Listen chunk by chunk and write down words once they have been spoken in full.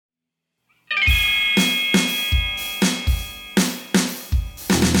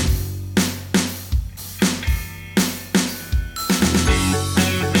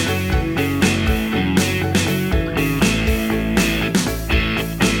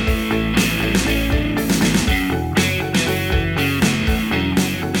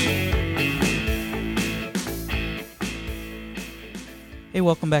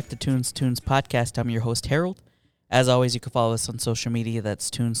welcome back to Tunes Podcast. I'm your host, Harold. As always, you can follow us on social media.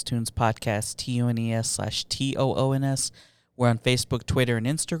 That's Tunes Podcast, TUNES/TOONS. We're on Facebook, Twitter, and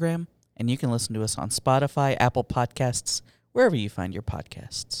Instagram. And you can listen to us on Spotify, Apple Podcasts, wherever you find your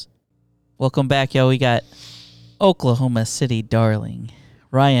podcasts. Welcome back, yo. We got Oklahoma City darling,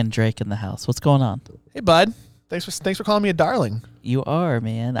 Ryan Drake in the house. What's going on? Hey, bud. Thanks for calling me a darling. You are,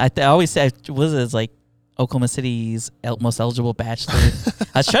 man. I always say, it's like Oklahoma City's most eligible bachelor.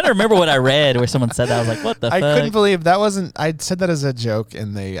 I was trying to remember what I read where someone said that. I was like, what the fuck? I couldn't believe that wasn't. I said that as a joke,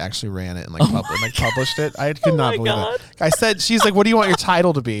 and they actually ran it and published it. I could not believe it. I said, she's like, what do you want your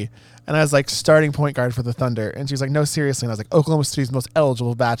title to be? And I was like, starting point guard for the Thunder. And she's like, no, seriously. And I was like, Oklahoma City's most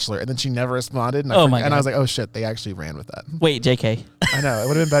eligible bachelor. And then she never responded. And I was like, oh shit, they actually ran with that. Wait, JK. I know. It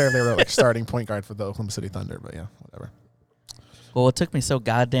would have been better if they wrote like starting point guard for the Oklahoma City Thunder. But yeah, whatever. Well, it took me so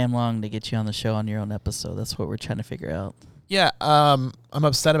goddamn long to get you on the show on your own episode. That's what we're trying to figure out. Yeah, I'm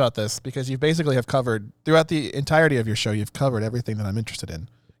upset about this because you basically have covered, throughout the entirety of your show, you've covered everything that I'm interested in.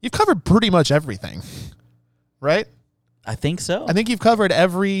 You've covered pretty much everything, right? I think so. I think you've covered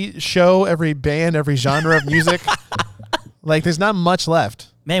every show, every band, every genre of music. Like, there's not much left.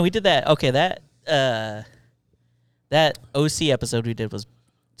 Man, we did that. Okay, that OC episode we did was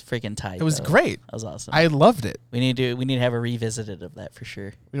freaking tight. It was great. That was awesome. I loved it. We need to have a revisited of that for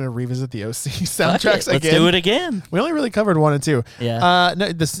sure. We're going to revisit the OC soundtracks again. Let's do it again. We only really covered 1 and 2. Yeah.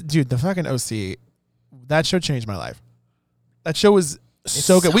 No, the fucking OC, that show changed my life. That show was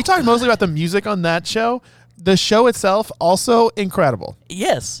so good. We talked mostly about the music on that show. The show itself, also incredible.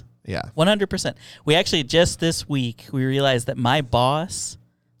 Yes. Yeah. 100%. We actually, just this week, we realized that my boss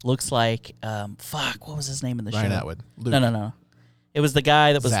looks like, what was his name in the Ryan show? Atwood. Luke. No. It was the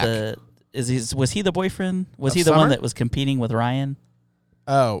guy that was Zach. was he the boyfriend? Was Of he the Summer? one that was competing with Ryan?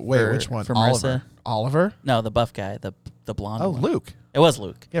 Oh, wait, which one? For Oliver. Marissa? Oliver? No, the buff guy, the blonde one. Luke. It was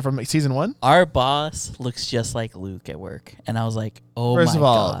Luke. Yeah, from season 1? Our boss looks just like Luke at work. And I was like, oh First my of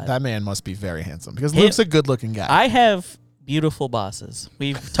all, God. that man must be very handsome because Luke's a good-looking guy. I have beautiful bosses.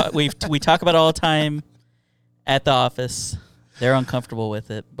 We talk about it all the time at the office. They're uncomfortable with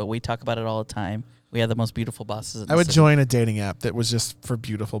it, but we talk about it all the time. We have the most beautiful bosses in the I would city. join a dating app that was just for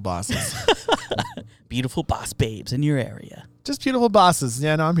beautiful bosses. Beautiful boss babes in your area. Just beautiful bosses.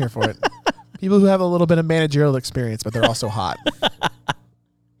 Yeah, no, I'm here for it. People who have a little bit of managerial experience, but they're also hot.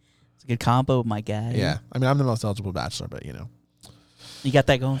 It's a good combo, my guy. Yeah. I mean, I'm the most eligible bachelor, but, you know. You got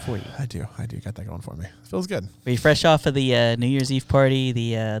that going for you. I do got that going for me. It feels good. Are you fresh off of the New Year's Eve party,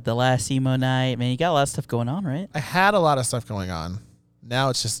 the last emo night? Man, you got a lot of stuff going on, right? I had a lot of stuff going on.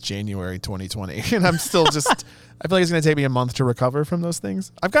 Now it's just January 2020, and I'm still just, I feel like it's going to take me a month to recover from those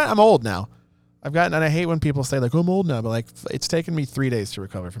things. I'm old now. And I hate when people say, like, oh, I'm old now, but, like, it's taken me 3 days to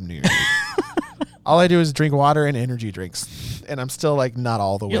recover from New Year's Eve. All I do is drink water and energy drinks, and I'm still, like, not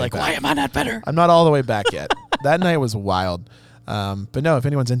all the way You're like, back. why am I not better? I'm not all the way back yet. That night was wild. But no, if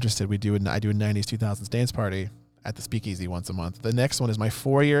anyone's interested, I do a 90s, 2000s dance party at the Speakeasy once a month. The next one is my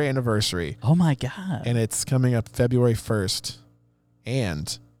 4-year anniversary. Oh, my God. And it's coming up February 1st.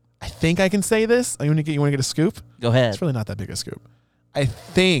 And I think I can say this. You want to get a scoop? Go ahead. It's really not that big a scoop. I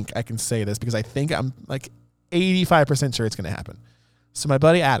think I can say this because I think I'm like 85% sure it's going to happen. So my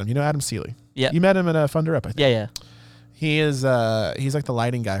buddy Adam, you know Adam Seeley? Yeah. You met him at a Thunder Up, I think. Yeah. He is he's like the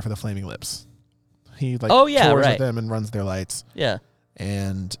lighting guy for the Flaming Lips. He like tours with them and runs their lights. Yeah.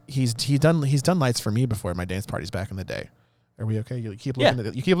 And he's done lights for me before at my dance parties back in the day. Are we okay? You keep looking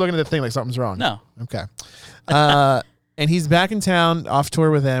at the thing like something's wrong. No. Okay. And he's back in town off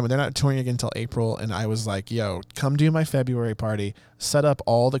tour with them, and they're not touring again until April. And I was like, yo, come do my February party, set up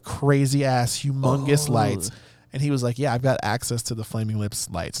all the crazy ass humongous lights. And he was like, yeah, I've got access to the Flaming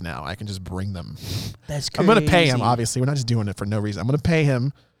Lips lights now. I can just bring them. That's crazy. I'm going to pay him, obviously. We're not just doing it for no reason. I'm going to pay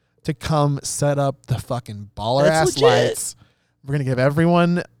him to come set up the fucking baller ass lights. We're going to give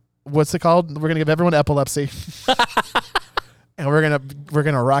everyone, what's it called? We're going to give everyone epilepsy. And we're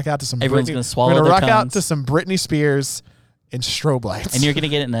gonna rock out to some. Everyone's Britney, gonna swallow. We're gonna their rock tongues. out to some Britney Spears and strobe lights. And you're gonna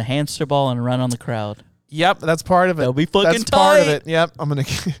get it in a hamster ball and run on the crowd. Yep, that's part of it. That'll be fucking That's part of tight. it. Yep, I'm gonna.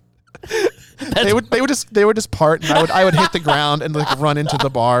 they would just part, and I would hit the ground and like run into the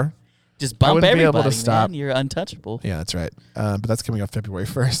bar. Just bump wouldn't be everybody, able to stop. man. You're untouchable. Yeah, that's right. But that's coming up February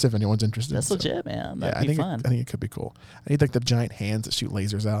 1st. If anyone's interested, That's legit, man. That'd I be fun. I think it could be cool. I need like the giant hands that shoot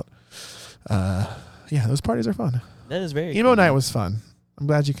lasers out. Yeah, those parties are fun. That is very Emo cool, night man. was fun. I'm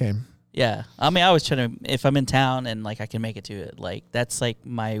glad you came. Yeah. I mean, I was trying to, if I'm in town and like I can make it to it, like that's like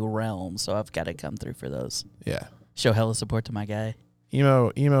my realm. So I've got to come through for those. Yeah. Show hella support to my guy.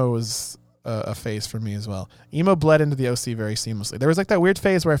 Emo was a phase for me as well. Emo bled into the OC very seamlessly. There was like that weird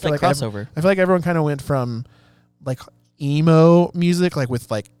phase where I feel like crossover. I feel like everyone kind of went from like emo music, like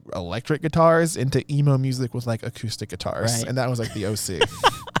with like electric guitars, into emo music with like acoustic guitars. Right. And that was like the OC.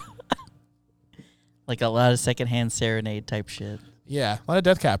 Like a lot of secondhand serenade type shit. Yeah. A lot of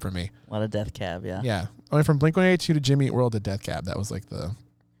Death Cab for me. A lot of Death Cab, yeah. Yeah. I went from Blink-182 to Jimmy Eat World to Death Cab. That was like the...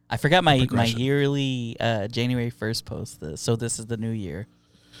 I forgot my progression. yearly January 1st post. So this is the new year.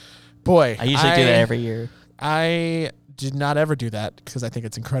 Boy. I usually do that every year. I did not ever do that because I think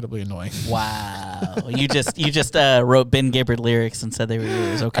it's incredibly annoying. Wow. you just wrote Ben Gibbard lyrics and said they were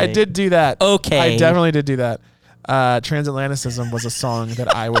yours. Okay. I did do that. Okay. I definitely did do that. Transatlanticism was a song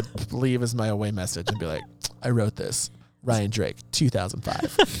that I would leave as my away message and be like, I wrote this. Ryan Drake,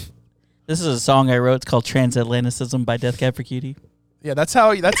 2005. This is a song I wrote. It's called Transatlanticism by Death Cab for Cutie. Yeah, that's how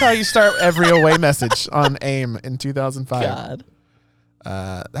you start every away message on AIM in 2005. God.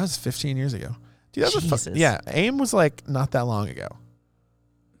 That was 15 years ago. Dude, that was Jesus. yeah, AIM was like not that long ago.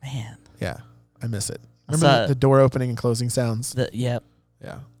 Man. Yeah, I miss it. I Remember saw- the door opening and closing sounds? Yep.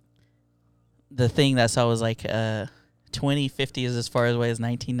 Yeah. The thing that I saw was like 2050 is as far away as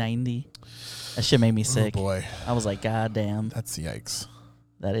 1990. That shit made me sick. Oh boy, I was like, God damn. that's yikes.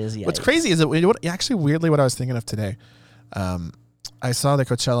 That is, yeah. What's crazy is that actually weirdly what I was thinking of today. I saw the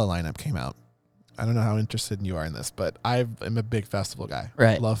Coachella lineup came out. I don't know how interested you are in this, but I'm a big festival guy.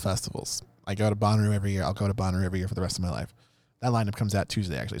 Right. Love festivals. I go to Bonnaroo every year. I'll go to Bonnaroo every year for the rest of my life. That lineup comes out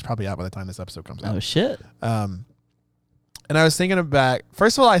Tuesday, actually. It's probably out by the time this episode comes out. Oh, shit. And I was thinking about,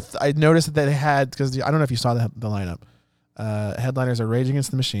 first of all, I noticed that they had, because I don't know if you saw the lineup. Headliners are Rage Against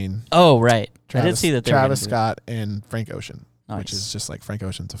the Machine. Oh, right. Travis, I did see that they were Travis gonna do Scott and Frank Ocean, Nice. which is just like Frank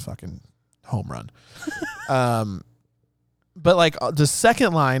Ocean's a fucking home run. But like the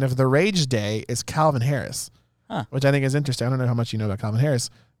second line of the Rage Day is Calvin Harris, Huh. which I think is interesting. I don't know how much you know about Calvin Harris,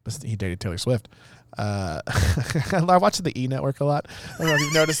 but he dated Taylor Swift. I watch the E! Network a lot. I don't know if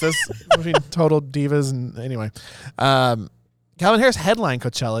you've noticed this between total divas and anyway. Calvin Harris headlined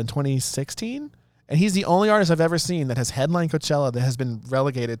Coachella in 2016, and he's the only artist I've ever seen that has headlined Coachella that has been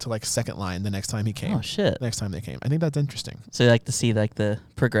relegated to like second line the next time he came. Oh, shit. Next time they came. I think that's interesting. So you like to see like the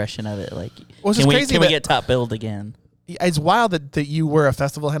progression of it. Like, Well, it's can just we crazy can we that- get top billed again? It's wild that you were a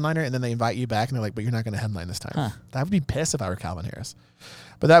festival headliner and then they invite you back and they're like, but you're not going to headline this time. Huh. That would be pissed if I were Calvin Harris.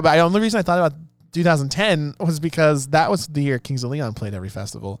 But the only reason I thought about 2010 was because that was the year Kings of Leon played every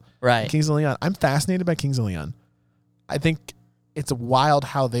festival. Right. Kings of Leon. I'm fascinated by Kings of Leon. I think it's wild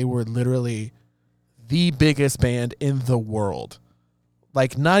how they were literally the biggest band in the world.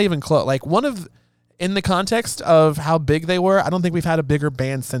 Like not even close. Like in the context of how big they were, I don't think we've had a bigger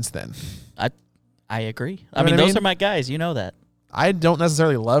band since then. I agree. know I mean, what I those mean? are my guys. You know that. I don't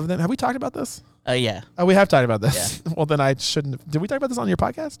necessarily love them. Have we talked about this? Yeah. Oh, we have talked about this. Well, then I shouldn't. Did we talk about this on your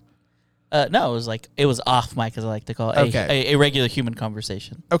podcast? No, it was off mic, as I like to call it. Okay. A regular human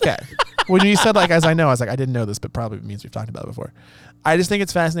conversation. Okay. When you said like, as I know, I was like, I didn't know this, but probably means we've talked about it before. I just think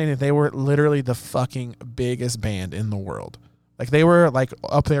it's fascinating that they were literally the fucking biggest band in the world. Like they were like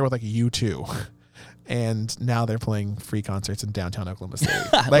up there with like U2. And now they're playing free concerts in downtown Oklahoma City.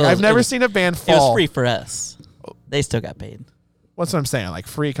 Like Well, I've never it was- seen a band It was fall. free for us. They still got paid. What's what I'm saying? Like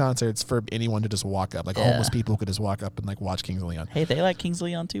free concerts for anyone to just walk up. Like Yeah. homeless people could just walk up and like watch Kings of Leon. Hey, they like Kings of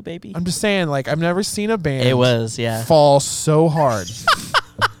Leon too, baby. I'm just saying, like I've never seen a band It was, yeah. fall so hard.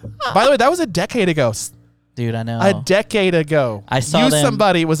 By the way, that was a decade ago. Dude, I know. A decade ago. I saw them-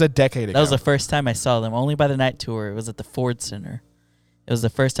 Somebody was a decade ago. That was the first time I saw them. Only by the night tour. It was at the Ford Center. It was the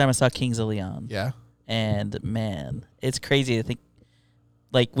first time I saw Kings of Leon. yeah. And man, it's crazy to think.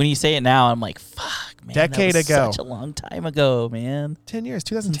 Like when you say it now, I'm like, fuck, man. Decade that was ago. Such a long time ago, man. 10 years, It's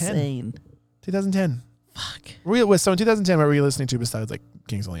 2010. insane. 2010. Fuck. So in 2010, what were you listening to besides like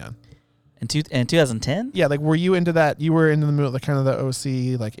Kings of Leon? In 2010? Yeah, like were you into that? You were into the like kind of the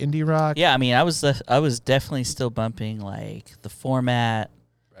OC like indie rock. Yeah, I mean, I was definitely still bumping like the Format,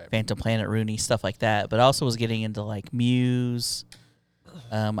 Right. Phantom Planet, Rooney, stuff like that. But I also was getting into like Muse.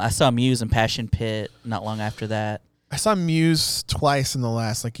 I saw Muse and Passion Pit not long after that. I saw Muse twice in the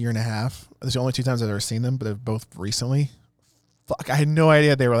last like year and a half. Those are the only two times I've ever seen them, but they're both recently. Fuck, I had no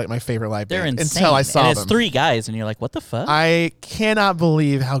idea they were like my favorite live They're band insane. until I saw and it's them. 3 guys, and you're like, what the fuck? I cannot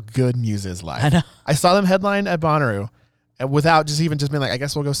believe how good Muse is live. I know. I saw them headline at Bonnaroo, and without just being like, I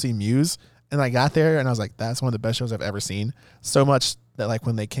guess we'll go see Muse. And I got there, and I was like, that's one of the best shows I've ever seen. So much that like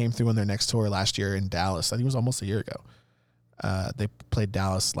when they came through on their next tour last year in Dallas, I think it was almost a year ago. They played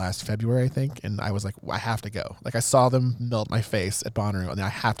Dallas last February, I think, and I was like, I have to go. Like I saw them melt my face at Bonnaroo, and I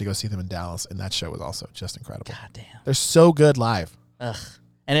have to go see them in Dallas. And that show was also just incredible. God damn. They're so good live. Ugh.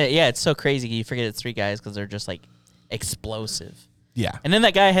 And it's so crazy. You forget it's 3 guys because they're just like explosive. Yeah, And then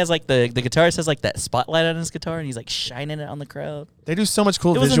that guy has like the guitarist has like that spotlight on his guitar, and he's like shining it on the crowd. they do so much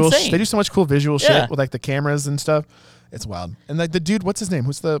cool It was visual. insane. They do so much cool visual Yeah. shit with like the cameras and stuff. It's wild. And like the dude, what's his name?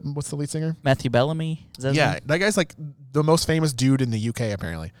 What's the lead singer? Matthew Bellamy. Is that his Yeah, name? that guy's like the most famous dude in the UK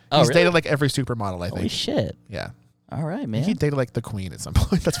apparently. Oh, He's really? dated like every supermodel, I think. Holy shit! Yeah. All right, I man. think he dated like the Queen at some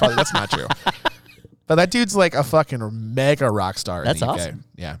point. That's not true. But that dude's like a fucking mega rock star That's in the UK. awesome.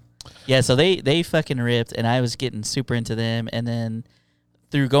 Yeah. Yeah, so they fucking ripped, and I was getting super into them, and then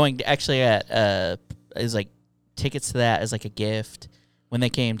through going actually at is like tickets to that as like a gift when they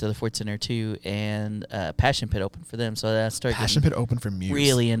came to the Ford Center too, and Passion Pit opened for them, so I started Passion getting Pit open for Muse.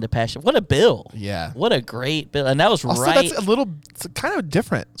 really into Passion. What a bill! Yeah. What a great bill, and that was Also, right. it's kind of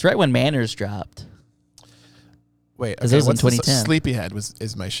different. It's right when Manners dropped. Wait, 'Cause it was in what's this? 2010. Sleepyhead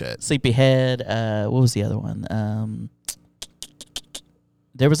is my shit. Sleepyhead. What was the other one?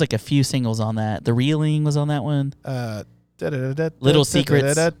 There was like a few singles on that. The Reeling was on that one. Little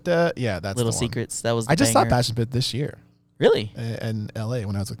Secrets. Yeah, that's Little the one. Secrets. That was. The I just saw banger. Passion Pit this year Really? in LA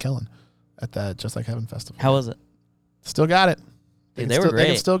when I was with Kellen at the Just Like Heaven festival. How was it? Still got it. Dude, can they were still, They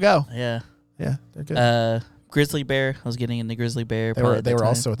can great. still go. Yeah. Yeah, they're good. Grizzly Bear. I was getting into Grizzly Bear. they probably were at they the were time.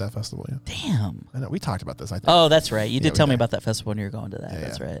 also at that festival. Yeah, Damn. I know we talked about this. I think. Oh, that's right. You Yeah, did we tell me did. about that festival when you were going to that. Yeah,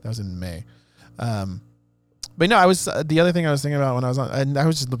 That's yeah. right. That was in May. But no, I was the other thing I was thinking about when I was on, and I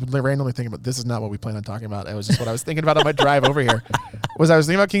was just randomly thinking about this is not what we plan on talking about. It was just what I was thinking about on my drive over here. Was I was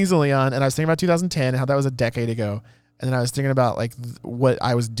thinking about Kings of Leon, and I was thinking about 2010 and how that was a decade ago, and then I was thinking about like what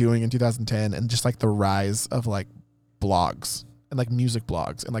I was doing in 2010 and just like the rise of like blogs and like music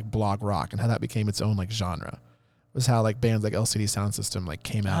blogs and like blog rock and how that became its own like genre. Was how like bands like LCD Sound System like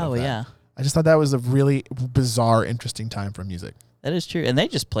came out. Oh of that. yeah, I just thought that was a really bizarre, interesting time for music. that is true. And they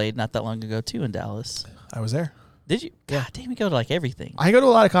just played not that long ago too in Dallas. I was there. Did you? God damn, we go to like everything. I go to a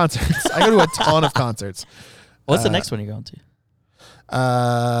lot of concerts. I go to a ton of concerts. What's the next one you're going to?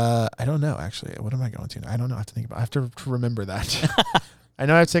 I don't know actually. What am I going to? I don't know. I have to think about. I have to remember that. I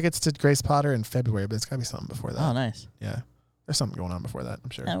know I have tickets to Grace Potter in February, but it's got to be something before that. Oh, nice. Yeah, there's something going on before that. I'm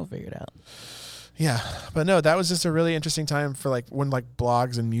sure. Yeah, we'll figure it out. Yeah, but no, that was just a really interesting time for like when like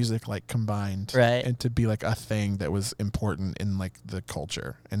blogs and music like combined, Right. And to be like a thing that was important in like the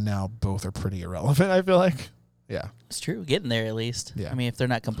culture, and now both are pretty irrelevant. I feel like. Yeah. It's true. Getting there at least. Yeah. I mean, if they're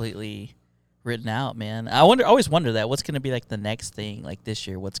not completely written out, man. I always wonder that. What's going to be like the next thing like this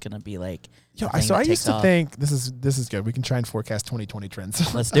year? What's going to be like? Yo, the thing so that I used takes to off? think this is good. We can try and forecast 2020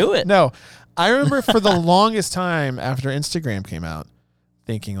 trends. Let's do it. No, I remember for the longest time after Instagram came out,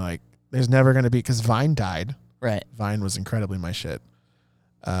 thinking like, there's never going to be, because Vine died. Right. Vine was incredibly my shit.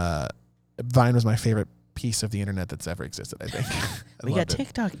 Vine was my favorite piece of the internet that's ever existed, I think. I We got loved it.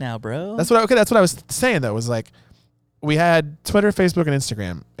 TikTok now, bro. That's what I was saying though, was like, we had Twitter, Facebook, and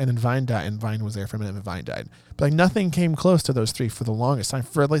Instagram, and then Vine died, and Vine was there for a minute, and Vine died. But like nothing came close to those three for the longest time.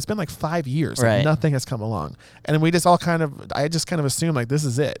 For like, it's been like 5 years. Like, Right. nothing has come along. And then we just all I just kind of assumed like this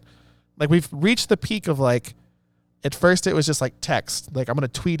is it. Like we've reached the peak of like, at first it was just like text. Like I'm going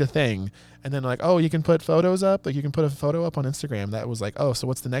to tweet a thing. And then like, oh, you can put photos up. Like you can put a photo up on Instagram. That was like, oh, so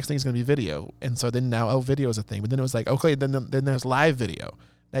what's the next thing is going to be video. And so then now, video is a thing. But then it was like, okay, then there's live video.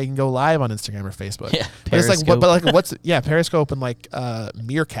 Now you can go live on Instagram or Facebook. Yeah. But it's like, Periscope. what's Periscope and like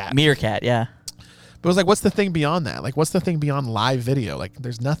Meerkat. Meerkat, yeah. But it was like, what's the thing beyond that? Like, what's the thing beyond live video? Like,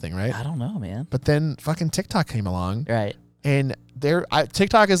 there's nothing, right? I don't know, man. But then fucking TikTok came along, Right. and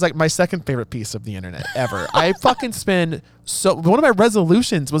TikTok is like my second favorite piece of the internet ever. I fucking spend one of my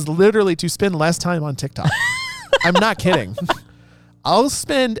resolutions was literally to spend less time on TikTok. I'm not kidding. I'll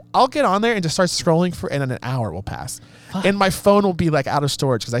get on there and just start scrolling and an hour will pass. Fuck. And my phone will be like out of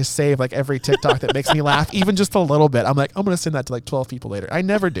storage because I save like every TikTok that makes me laugh, even just a little bit. I'm like, I'm going to send that to like 12 people later. I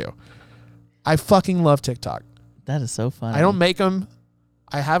never do. I fucking love TikTok. That is so funny. I don't make them.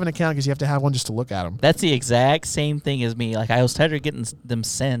 I have an account because you have to have one just to look at them. That's the exact same thing as me. Like I was tired of getting them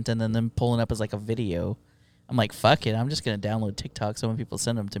sent and then them pulling up as like a video. I'm like, fuck it. I'm just going to download TikTok so when people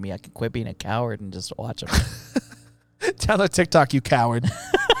send them to me, I can quit being a coward and just watch them. Download TikTok, you coward.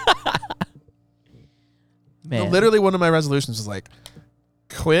 Man. Literally, one of my resolutions was like,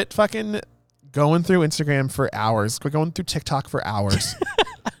 quit fucking going through Instagram for hours. Quit going through TikTok for hours.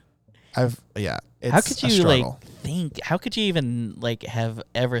 It's how could a you struggle. how could you even like have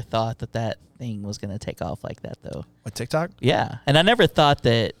ever thought that thing was going to take off like that though? What, TikTok? Yeah. And I never thought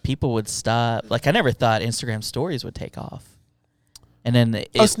that people would stop. Like I never thought Instagram stories would take off. And then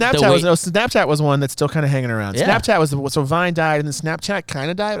Snapchat was one that's still kind of hanging around. Yeah. Snapchat was so Vine died and then Snapchat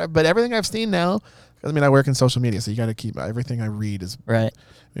kind of died. But everything I've seen now, I mean, I work in social media, so you got to keep everything I read is right.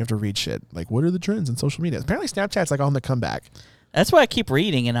 You have to read shit. Like, what are the trends in social media? Apparently, Snapchat's like on the comeback. That's why I keep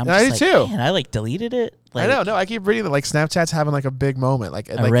reading, and I'm I just do like, too. man, I like deleted it. Like, I know. No, I keep reading that like Snapchat's having like a big moment, like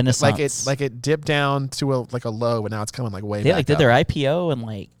renaissance. like it dipped down to a low, but now it's coming like way They back like did up. their IPO and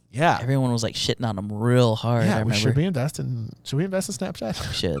like Yeah. Everyone was like shitting on them real hard. I Yeah, remember. should we invest in Snapchat?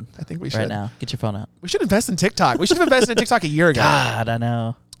 We should. I think we should. Right now. Get your phone out. We should invest in TikTok. We should have invested in TikTok a year ago. God, I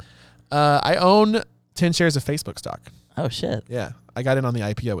know. I own 10 shares of Facebook stock. Oh, shit. Yeah. I got in on the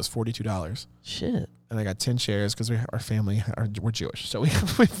IPO. It was $42. Shit. And I got 10 shares because our family, we're Jewish. So we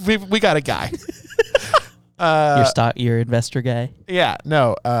got a guy. Your investor guy? Yeah.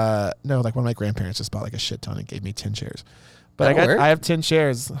 No, like one of my grandparents just bought like a shit ton and gave me 10 shares. But That'll work. I have 10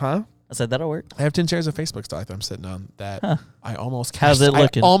 shares. Huh? I said that'll work. I have 10 shares of Facebook stock that I'm sitting on that I almost cashed. How's it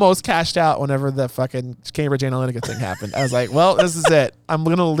looking? I almost cashed out whenever the fucking Cambridge Analytica thing happened. I was like, well, this is it. I'm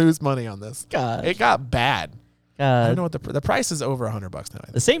going to lose money on this. God. It got bad. I don't know what the price is over $100 now. I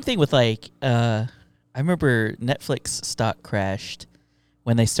think. The same thing with like, I remember Netflix stock crashed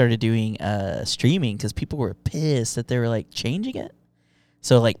when they started doing streaming because people were pissed that they were like changing it.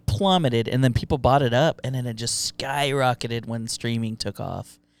 So like plummeted, and then people bought it up, and then it just skyrocketed when streaming took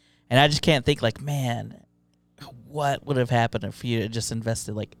off. And I just can't think like, man, what would have happened if you had just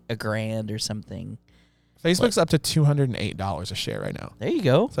invested like $1,000 or something? Facebook's up to $208 a share right now. There you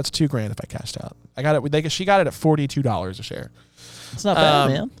go. So that's $2,000 if I cashed out. I got it. She got it at $42 a share. It's not bad,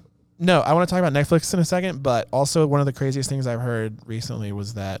 man. No, I want to talk about Netflix in a second, but also one of the craziest things I've heard recently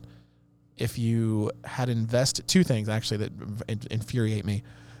was that if you had invested, two things actually that infuriate me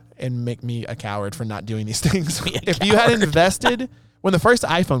and make me a coward for not doing these things. If you had invested when the first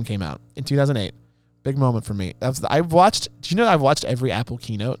iPhone came out in 2008, big moment for me. Do you know I've watched every Apple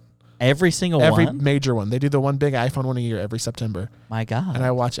keynote? Every single every one? major one. They do the one big iPhone one a year every September. My God. And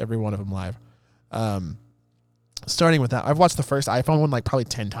I watch every one of them live. Starting with that, I've watched the first iPhone one like probably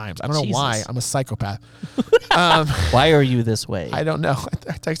 10 times. I don't know why. I'm a psychopath. Why are you this way? I don't know.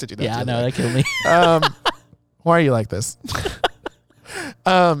 I texted you that. Yeah, I know. That killed me. Why are you like this?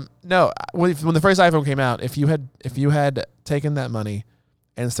 No, when the first iPhone came out, if you had taken that money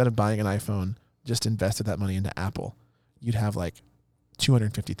and instead of buying an iPhone, just invested that money into Apple, you'd have like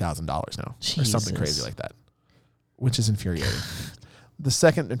 $250,000 now or something crazy like that, which is infuriating. The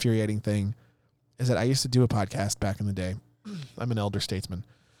second infuriating thing is that I used to do a podcast back in the day. I'm an elder statesman.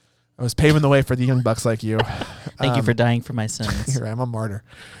 I was paving the way for the young bucks like you. Thank you for dying for my sins. Here I am, a martyr.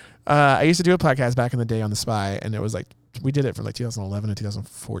 I used to do a podcast back in the day on The Spy, and it was like, we did it from like 2011 to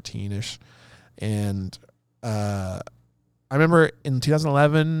 2014-ish. And I remember in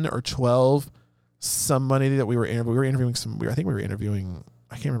 2011 or 12, somebody that we were interviewing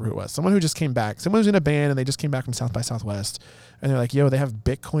I can't remember who it was. Someone who just came back. Someone who's in a band and they just came back from South by Southwest. And they're like, yo, they have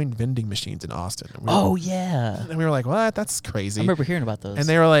Bitcoin vending machines in Austin. Yeah. And we were like, what? That's crazy. I remember hearing about those. And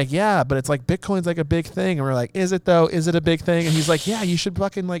they were like, yeah, but it's like Bitcoin's like a big thing. And we are like, is it though? Is it a big thing? And he's like, yeah, you should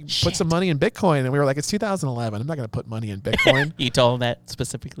fucking like put some money in Bitcoin. And we were like, it's 2011. I'm not going to put money in Bitcoin. You told him that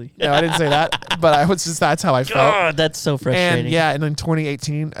specifically? No, I didn't say that. But that's how I felt. God, that's so frustrating. And yeah, and in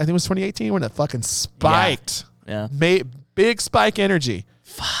 2018, I think it was 2018 when it fucking spiked. Yeah. Big spike energy.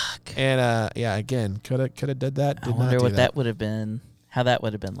 Fuck. And yeah, again, could have did that. I wonder what that would have been. How that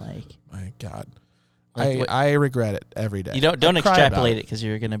would have been like. My God, Like I regret it every day. You don't extrapolate it because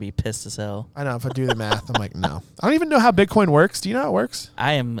you're gonna be pissed as hell. I know if I do the math, I'm like, no. I don't even know how Bitcoin works. Do you know how it works?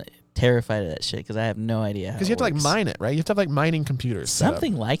 I am terrified of that shit because I have no idea how. Because you have to like mine it, right? You have to have like mining computers.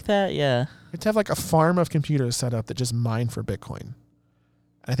 Something like that, yeah. You have to have like a farm of computers set up that just mine for Bitcoin.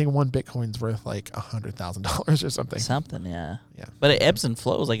 I think one Bitcoin's worth like $100,000 or something. Something, yeah. Yeah. But it ebbs and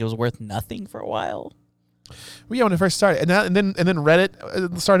flows. Like it was worth nothing for a while. Well, yeah, when it first started, and then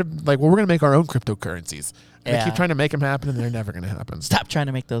Reddit started like, well, we're gonna make our own cryptocurrencies. And they keep trying to make them happen, and they're never gonna happen. Stop trying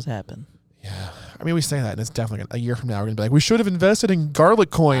to make those happen. Yeah, I mean, we say that, and it's definitely a year from now we're gonna be like, we should have invested in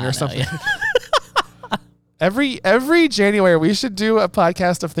Garlic Coin or something. Yeah. Every January, we should do a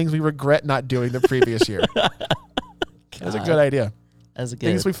podcast of things we regret not doing the previous year. That's a good idea. That's a good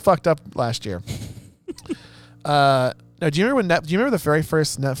things we fucked up last year. No, do you remember the very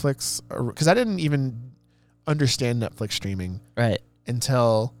first Netflix? Because I didn't even understand Netflix streaming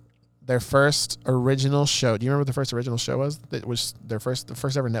until their first original show. Do you remember what the first original show was? That was the first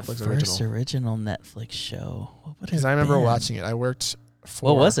ever Netflix original. First original Netflix show. Because I remember watching it. I worked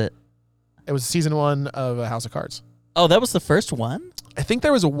for. What was it? It was season 1 of House of Cards. Oh, that was the first one? I think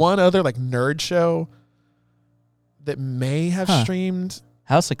there was one other like nerd show that may have streamed.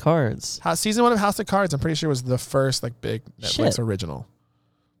 House of Cards. Season 1 of House of Cards, I'm pretty sure was the first like big Netflix original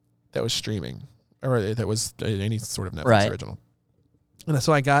that was streaming, or that was any sort of Netflix original. And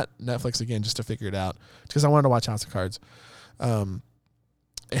so I got Netflix again just to figure it out because I wanted to watch House of Cards.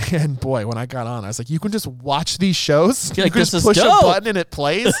 And boy, when I got on, I was like, you can just watch these shows. You can just push a button and it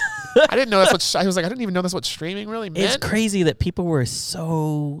plays. I didn't know that's what I was like. I didn't even know that's what streaming really meant. It's crazy that people were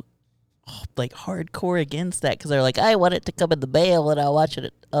so like hardcore against that because they're like, I want it to come in the mail and I'll watch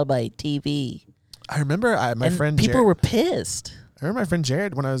it on my TV. I remember my friend people Jared, were pissed. I remember my friend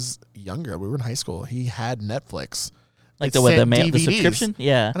Jared when I was younger. We were in high school. He had Netflix. Like It the sent the DVDs. subscription?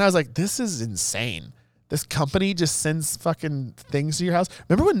 Yeah. And I was like, this is insane. This company just sends fucking things to your house.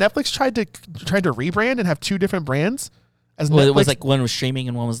 Remember when Netflix tried to rebrand and have two different brands? As Well, Netflix, it was like one was streaming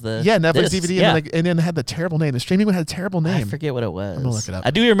and one was the Netflix discs. DVD, Yeah. and then it had the terrible name. The streaming one had a terrible name. I forget what it was. I'm gonna look it up.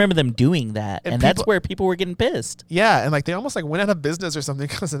 I do remember them doing that, And and that's people- where people were getting pissed. Yeah, and like they almost like went out of business or something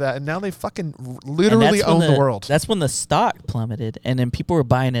because of that, and now they fucking And literally that's when own the world. That's when the stock plummeted, and then people were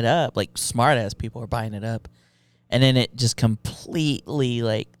buying it up, like smart ass people were buying it up, and then it just completely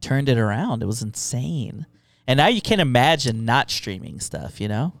like turned it around. It was insane, and now you can't imagine not streaming stuff.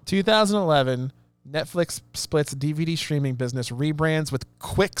 2011, Netflix splits DVD streaming business, rebrands with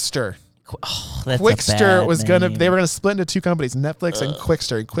Quickster. Oh, that's Quickster was gonna they were gonna split into two companies, Netflix and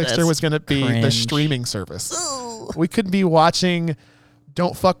Quickster. And Quickster that's was gonna be the cringe. streaming service. We could be watching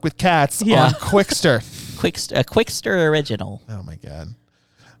Don't Fuck with Cats Yeah. on Quickster. a Quickster original, Oh my god.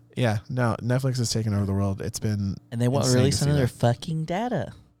 Yeah, no, Netflix has taken over the world. It's been and they won't insane release to see another that. fucking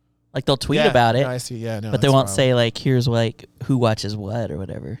data. Like they'll tweet Yeah, about it, No, I see. Yeah, no, but they that's won't wild. say like, here's like who watches what or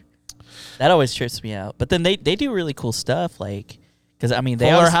whatever. That always trips me out. But then they do really cool stuff, like because I mean they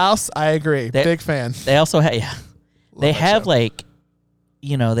Fuller also, House. I agree. they- Big fan. they also have they that have show. like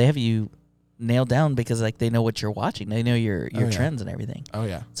they have you nailed down because like they know what you're watching. They know your Oh, yeah. trends and everything. Oh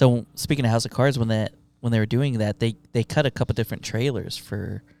yeah. So speaking of House of Cards, when they were doing that, they cut a couple different trailers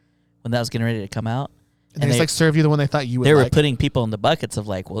for when that was getting ready to come out. And they just like serve you the one they thought you would They were like. putting people in the buckets of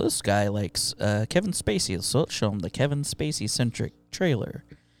like, well, this guy likes Kevin Spacey, so let's show him the Kevin Spacey centric trailer.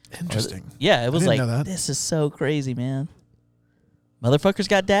 Interesting. Yeah, it was didn't like, know that. this is so crazy, man. Motherfuckers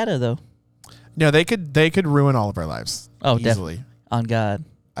got data though. No, they could ruin all of our lives. Oh, easily. On God.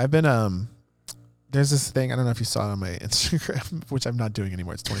 I've been there's this thing, I don't know if you saw it on my Instagram, which I'm not doing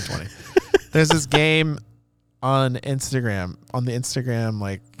anymore. It's 2020. There's this game on Instagram,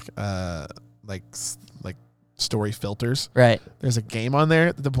 like story filters. Right. There's a game on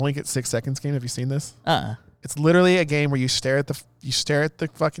there, the Blink at 6 seconds game. Have you seen this? It's It's literally a game where you stare at the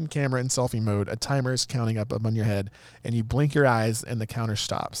fucking camera in selfie mode. A timer is counting up on your head, and you blink your eyes, and the counter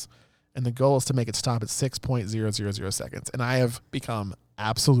stops. And the goal is to make it stop at 6.000 seconds. And I have become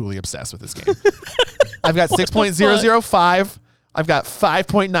absolutely obsessed with this game. I've got 6.005. I've got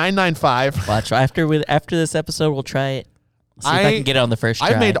 5.995. Watch after this episode, we'll try it. See if I can get it on the first try.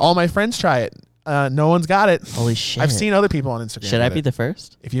 I've made all my friends try it. No one's got it. Holy shit! I've seen other people on Instagram. Should I get be it. the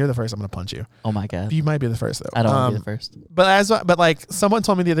first? If you're the first, I'm gonna punch you. Oh my God! You might be the first though. I don't want to be the first. But like someone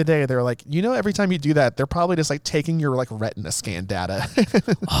told me the other day, they were like, every time you do that, they're probably just like taking your like retina scan data.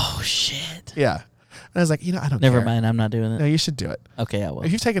 Oh shit! Yeah. And I was like, I don't Never care. mind. I'm not doing No, it. you should do it. Okay, I will.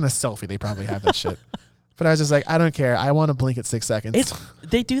 If you've taken a selfie, they probably have that shit. But I was just like, I don't care. I want to blink at 6 seconds.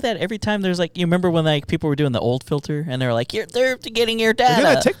 They do that every time. There's like, you remember when like people were doing the old filter and they're like, they're getting your They're doing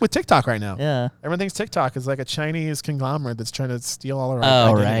data. that with TikTok right now. Yeah. Everyone thinks TikTok is like a Chinese conglomerate that's trying to steal all our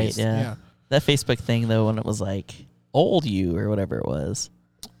Oh identities. right. Yeah. That Facebook thing though, when it was like old you or whatever it was.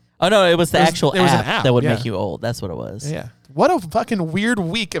 Oh no, it was the actual it was an app app, that would yeah. make you old. That's what it was. Yeah. What a fucking weird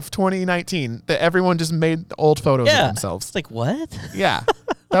week of 2019 that everyone just made old photos of themselves. It's like what? Yeah.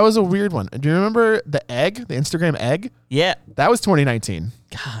 That was a weird one. Do you remember the Instagram egg? Yeah. That was 2019,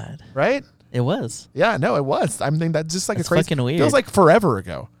 God, right? it was. Yeah, no, it was. I mean, that's just like That's a crazy. fucking weird. Feels like forever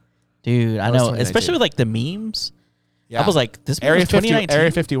ago. Dude, I That was know. 2019. Especially with like the memes. Yeah. I was like, this Area was 2019.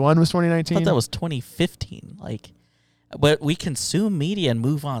 Area 51 was I 2019. thought that was 2015. Like, but we consume media and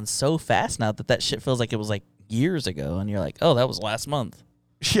move on so fast now that shit feels like it was like years ago. And you're like, oh, that was last month.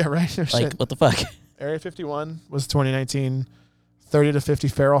 Yeah, right. No Like, shit. what the fuck? Area 51 was 2019. 30 to 50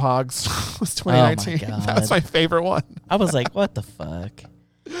 feral hogs was 2019. God. That was my favorite one. I was like, what the fuck?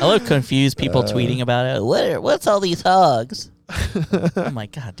 I look confused. People tweeting about it. What's all these hogs? I'm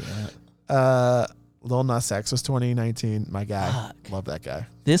like, God damn it. Lil Nas X was 2019. My guy. Fuck. Love that guy.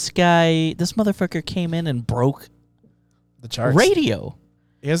 This motherfucker came in and broke The charts. radio.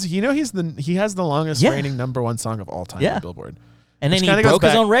 He has the longest Yeah. reigning #1 song of all time Yeah. on Billboard. And Which then he kinda goes broke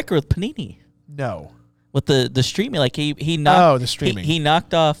his back- own record with Panini. No. With the streaming, like he knocked the streaming. he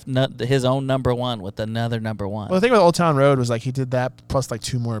knocked off his own #1 with another #1. Well, the thing with Old Town Road was like he did that plus like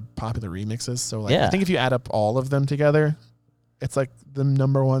 2 more popular remixes. So like Yeah. I think if you add up all of them together, it's like the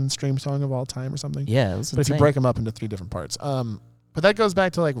 #1 stream song of all time or something. Yeah, it was But if insane. you break them up into 3 different parts, but that goes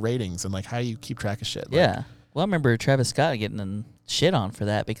back to like ratings and like how you keep track of shit. Like, Yeah. Well, I remember Travis Scott getting in shit on for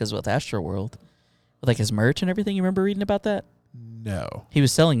that because with Astroworld, with like his merch and everything. You remember reading about that? No. He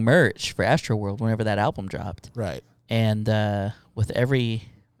was selling merch for Astroworld whenever that album dropped. Right. And with every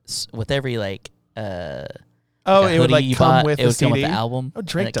with every like Oh, like a it would hoodie like you come bought, with it the would come with CD. the album. Oh,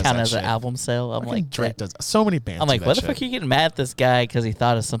 Drake and does it count that as an shit. album sale. I'm Fucking like, Drake does so many bands. I'm like, do what that the fuck shit. are you getting mad at this guy because he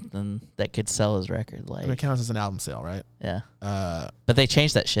thought of something that could sell his record? Like, It counts as an album sale, right? yeah. Uh, But they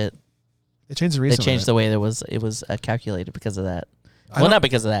changed that shit. it changed the They recently. changed the way it was calculated because of that. I Well, don't- not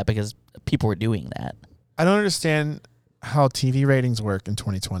because of that, because people were doing that. I don't understand how TV ratings work in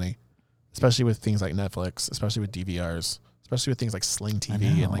 2020, especially with things like Netflix, especially with DVRs, especially with things like Sling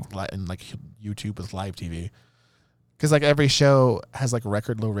TV and like YouTube with live TV. Because like every show has like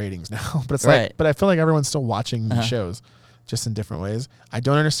record low ratings now, but it's Right. like, but I feel like everyone's still watching these Uh-huh. shows, just in different ways. I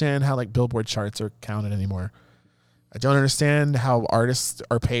don't understand how like Billboard charts are counted anymore. I don't understand how artists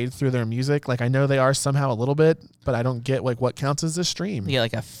are paid through their music. Like I know they are somehow a little bit, but I don't get like what counts as a stream. You get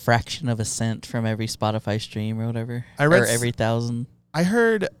like a fraction of a cent from every Spotify stream or whatever. I read or every 1,000. I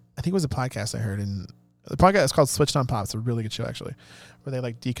heard, I think it was a podcast I heard, and the podcast is called Switched on Pop. It's a really good show, actually, where they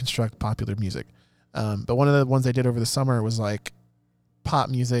like deconstruct popular music. But one of the ones they did over the summer was like pop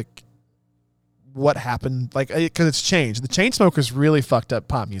music, what happened, like, because it's changed. The Chainsmokers really fucked up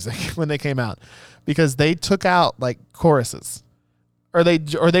pop music when they came out because they took out like choruses. Or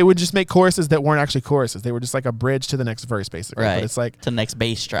they would just make choruses that weren't actually choruses. They were just like a bridge to the next verse, basically. Right. But it's like, To the next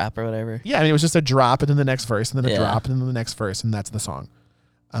bass drop or whatever. yeah, I mean, it was just a drop and then the next verse and then a Yeah. drop and then the next verse, and that's the song.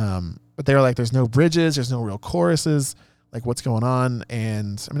 But they were like, there's no bridges, there's no real choruses. Like, what's going on?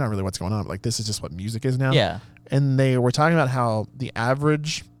 And I mean, not really what's going on, but like, this is just what music is now. Yeah. And they were talking about how the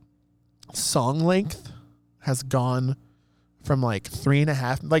average song length has gone from like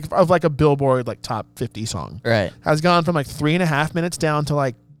 3.5, like of like a Billboard like top 50 song, Right. has gone from like 3.5 minutes down to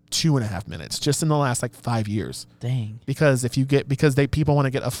like 2.5 minutes just in the last like 5 years. Dang. Because people want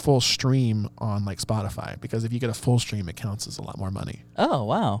to get a full stream on like Spotify, because if you get a full stream, it counts as a lot more money. Oh,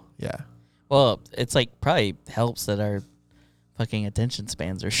 wow. Yeah. Well, it's like probably helps that our fucking attention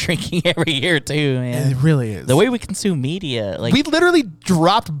spans are shrinking every year too, man. It really is. The way we consume media, like, we literally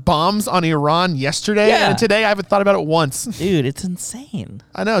dropped bombs on Iran yesterday, Yeah. and today I haven't thought about it once. dude, it's insane.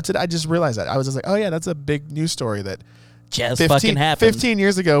 I know. Today I just realized that. I was just like, oh yeah, that's a big news story that Just fucking happened. 15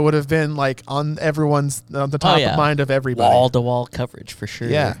 years ago would have been like on everyone's, on the top yeah. of mind of everybody. Wall-to-wall coverage for sure.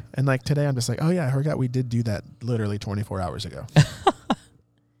 Yeah. And like today I'm just like, oh yeah, I forgot we did do that literally 24 hours ago.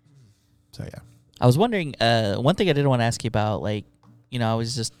 So yeah. I was wondering, one thing I did want to ask you about, like, you know, I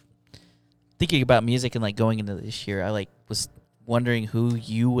was just thinking about music and like going into this year. I like was wondering who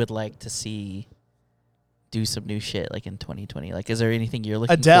you would like to see do some new shit like in 2020. Like, is there anything you're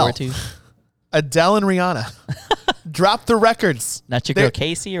looking Adele. forward to? Adele and Rihanna drop the records. Not your girl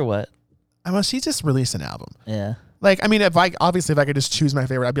Casey or what? I mean, she just released an album. Yeah. Like, I mean, if I could just choose my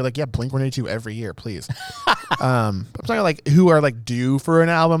favorite, I'd be like, yeah, Blink-182 every year, please. I'm talking like who are like due for an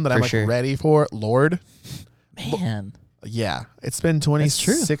album that For I'm like sure. ready for. Lord. Man, Yeah. It's been That's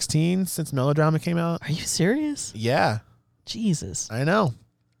true. 2016 since Melodrama came out. are you serious? Yeah, Jesus. I know.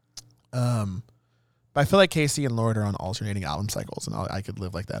 But I feel like Casey and Lord are on alternating album cycles, and I could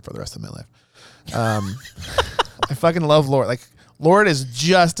live like that for the rest of my life. I fucking love Lord. Like, Lord is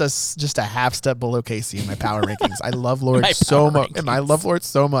just a half step below Casey in my power rankings. I love Lord My so power much. I rankings. love Lord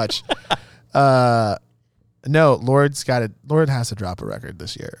so much. No, Lord has to drop a record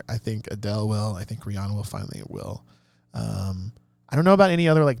this year. I think Adele will. I think Rihanna will finally will. I don't know about any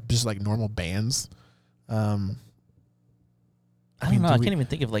other like just like normal bands. I don't mean, know. do I we- can't even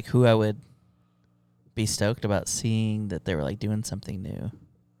think of like who I would be stoked about seeing that they were like doing something new.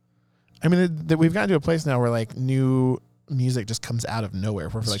 I mean, we've gotten to a place now where like new music just comes out of nowhere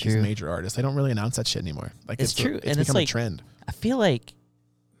for It's like true. these major artists. They don't really announce that shit anymore. Like It's true, It's and it's become like- a trend. I feel like,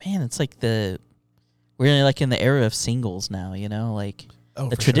 man, it's like we're like in the era of singles now, you know, like Oh,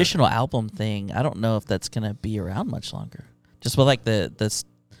 the for sure. traditional album thing. I don't know if that's gonna be around much longer. Just with like the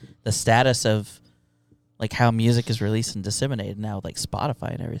status of like how music is released and disseminated now, with, like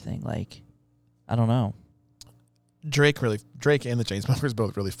Spotify and everything. Like, I don't know. Drake and the Chainsmokers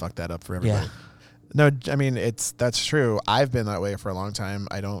both really fucked that up for everybody. Yeah. No, I mean that's true. I've been that way for a long time.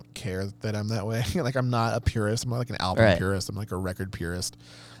 I don't care that I'm that way. Like, I'm not a purist. I'm not like an album Right. purist. I'm like a record purist.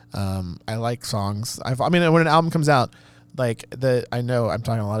 I like songs. When an album comes out, like I know I'm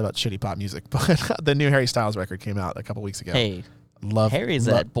talking a lot about shitty pop music, but the new Harry Styles record came out a couple weeks ago. Hey, love Harry's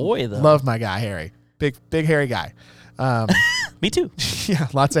love, that boy though. Love my guy Harry. Big hairy guy. Me too. Yeah,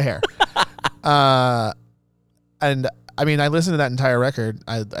 lots of hair. And I mean, I listened to that entire record.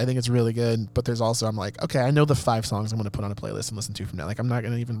 I think it's really good, but there's also, I'm like, okay, I know the 5 songs I'm going to put on a playlist and listen to from now. Like, I'm not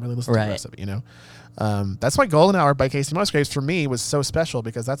going to even really listen to Right. the rest of it, you know? That's why Golden Hour by Casey Musgraves for me was so special,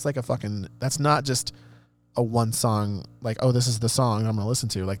 because that's like that's not just a one song, like, oh, this is the song I'm going to listen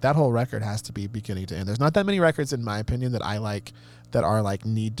to. Like, that whole record has to be beginning to end. There's not that many records, in my opinion, that I like that are like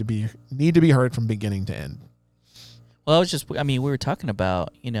need to be heard from beginning to end. Well, we were talking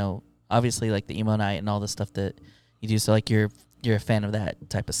about, obviously like the emo night and all the stuff that you do. So like you're a fan of that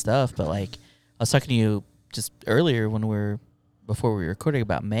type of stuff. But like I was talking to you just earlier before we were recording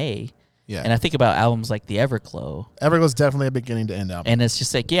about May. Yeah. And I think about albums like the Everglow. Everglow's definitely a beginning to end album. And it's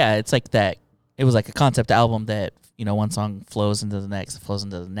just like, it's like that. It was like a concept album that, one song flows into the next,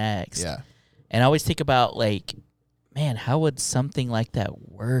 Yeah. And I always think about like, man, how would something like that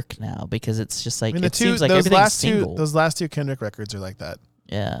work now? Because it's just like, seems like everything's single. Those last two Kendrick records are like that.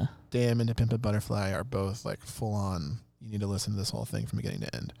 Yeah. Damn and To Pimp a Butterfly are both like full on. You need to listen to this whole thing from beginning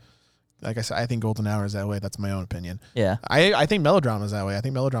to end. Like I said, I think Golden Hour is that way. That's my own opinion. Yeah. I think Melodrama is that way. I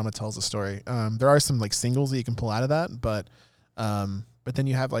think Melodrama tells a story. There are some like singles that you can pull out of that, but then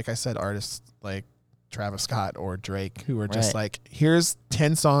you have, like I said, artists like Travis Scott or Drake who are just like, here's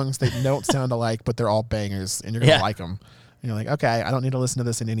 10 songs that don't sound alike, but they're all bangers, and you're gonna like them. And you're like, okay, I don't need to listen to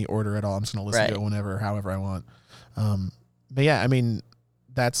this in any order at all. I'm just gonna listen to it whenever, however I want. But yeah, I mean,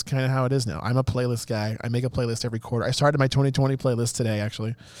 that's kind of how it is now. I'm a playlist guy. I make a playlist every quarter. I started my 2020 playlist today,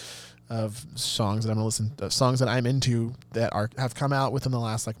 actually, of songs that I'm gonna listen to, songs that I'm into that have come out within the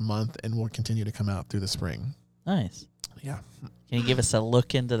last like month and will continue to come out through the spring. Nice. Yeah. Can you give us a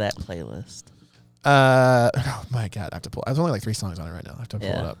look into that playlist? Oh my God, I have to pull. There's only like 3 songs on it right now. I have to pull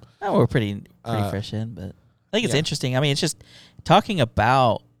it up. Oh, we're pretty fresh in, but I think it's interesting. I mean, it's just talking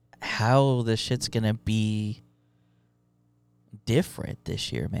about how the shit's gonna be different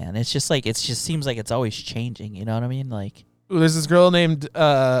this year, man. It's just like, it just seems like it's always changing. You know what I mean? Like, ooh, there's this girl named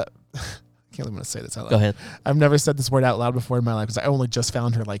I can't even say this out loud. Go ahead. I've never said this word out loud before in my life because I only just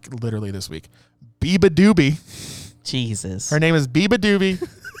found her like literally this week. Biba Doobie. Jesus. Her name is Biba Doobie.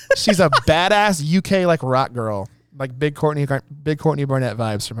 She's a badass UK like rock girl, like big Courtney Barnett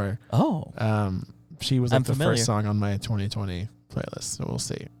vibes from her. Oh. She was like the first song on my 2020 playlist, so we'll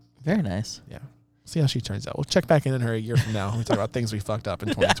see. Very nice. Yeah. See how she turns out. We'll check back in her a year from now. We talk about things we fucked up in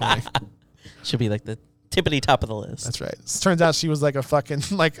 2020. Should be like the tippity top of the list. That's right. It turns out she was like a fucking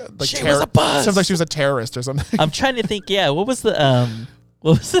like she was a buzz. Sounds like she was a terrorist or something. I'm trying to think. Yeah, what was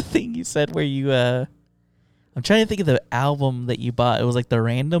the thing you said where you I'm trying to think of the album that you bought. It was like the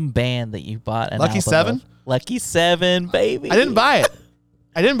random band that you bought. Lucky Seven? Lucky Seven, baby. I didn't buy it.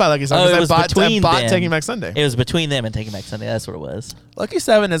 I didn't buy Lucky Seven because I bought Taking Back Sunday. It was between them and Taking Back Sunday. That's what it was. Lucky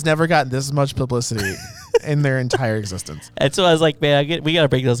Seven has never gotten this much publicity in their entire existence. And so I was like, man, we got to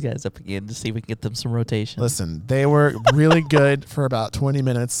bring those guys up again to see if we can get them some rotation. Listen, they were really good for about 20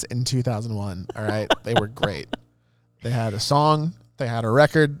 minutes in 2001. All right? They were great. They had a song. They had a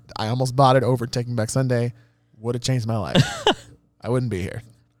record. I almost bought it over Taking Back Sunday. Would have changed my life. I wouldn't be here.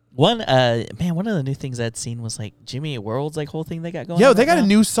 One of the new things I'd seen was like Jimmy Eat World's like whole thing they got going on. Yo, they got a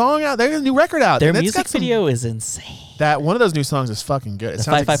new song out. They got a new record out. Their music video is insane. That one of those new songs is fucking good. It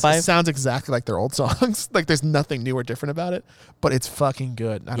sounds 555? It sounds exactly like their old songs. Like there's nothing new or different about it, but it's fucking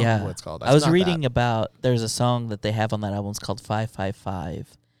good. I don't know what it's called. I was reading about there's a song that they have on that album. It's called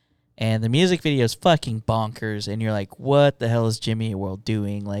 555. And the music video is fucking bonkers. And you're like, what the hell is Jimmy Eat World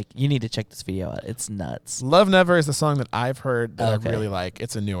doing? Like, you need to check this video out. It's nuts. Love Never is the song that I've heard that I really like.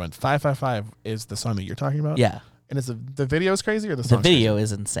 It's a new one. 555 is the song that you're talking about? Yeah. And is the video is crazy or the song? The video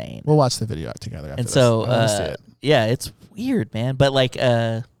is insane. We'll watch the video out together after and this. so, I want to see it. Yeah, it's weird, man. But like,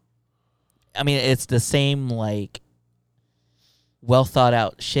 I mean, it's the same like well thought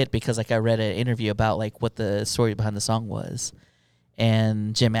out shit because like I read an interview about like what the story behind the song was.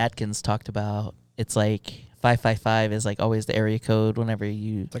 And Jim Atkins talked about it's like 555 is like always the area code whenever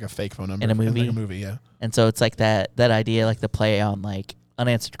you it's like a fake phone number in a movie. Yeah. And so it's like that idea, like the play on like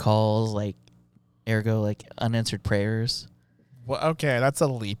unanswered calls, like ergo like unanswered prayers. Well, okay, that's a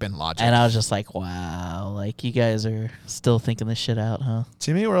leap in logic. And I was just like, wow, like you guys are still thinking this shit out, huh?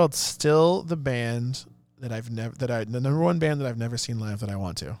 Jimmy Eat World's still the band that the number one band that I've never seen live that I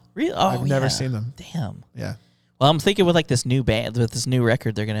want to. Really? Oh, I've never seen them. Damn. Yeah. Well, I'm thinking with like this new band, with this new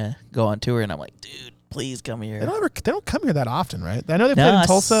record, they're gonna go on tour, and I'm like, dude, please come here. They don't come here that often, right? I know they played in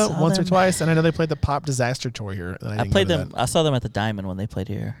Tulsa once or twice, and I know they played the Pop Disaster tour here. I played them. I saw them at the Diamond when they played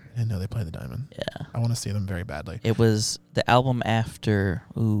here. I didn't know they played the Diamond. Yeah, I want to see them very badly. It was the album after.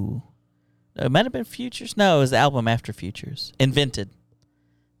 Ooh, it might have been Futures. No, it was the album after Futures. Invented.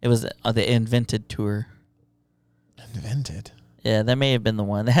 It was the Invented tour. Invented. Yeah, that may have been the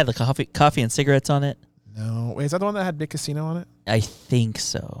one. They had the coffee and cigarettes on it. No. Wait, is that the one that had Big Casino on it? I think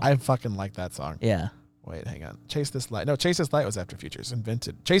so. I fucking like that song. Yeah. Wait, hang on. Chase This Light. No, Chase This Light was after Futures.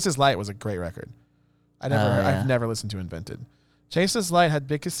 Invented. Chase This Light was a great record. I've never listened to Invented. Chase This Light had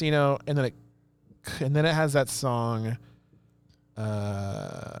Big Casino, and then And then it has that song,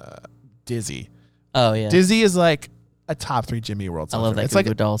 Dizzy. Oh yeah, Dizzy is like a top 3 Jimmy Eat World I song. love that It's Goo like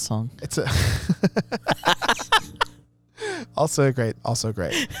Goo Dolls song. it's a also great.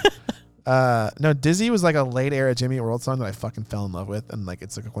 No, Dizzy was like a late era Jimmy Eat World song that I fucking fell in love with, and like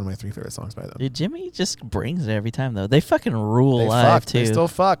it's like one of my 3 favorite songs by them. Dude, Jimmy just brings it every time though. They fucking rule They live fuck. too. They still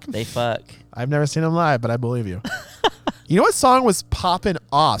fuck. They fuck. I've never seen them live, but I believe you. You know what song was popping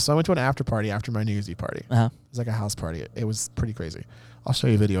off? So I went to an after party after my New Year's Eve party. Uh-huh. It was like a house party. It was pretty crazy. I'll show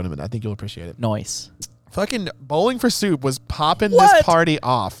you a video in a minute. I think you'll appreciate it. Noise. Fucking Bowling for Soup was popping What? this party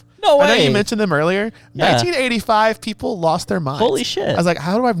off. No I know way. you mentioned them earlier. Yeah. 1985, people lost their minds. Holy shit. I was like,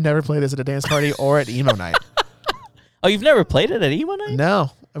 how do I've never played this at a dance party or at emo night? Oh, you've never played it at emo night?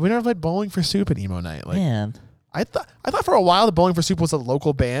 No, we never played Bowling for Soup at emo night. Like, Man. I thought for a while the Bowling for Soup was a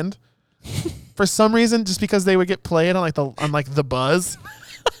local band. For some reason, just because they would get played on the Buzz,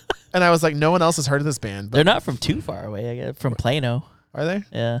 and I was like, no one else has heard of this band. But They're not from too far away, I guess. From Plano. are they?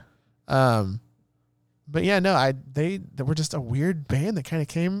 Yeah. But yeah, no, they were just a weird band that kind of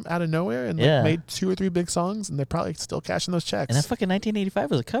came out of nowhere and like, Yeah. made 2 or 3 big songs, and they're probably still cashing those checks. And that fucking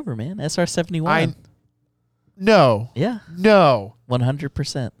 1985 was a cover, man. SR-71. No, Yeah.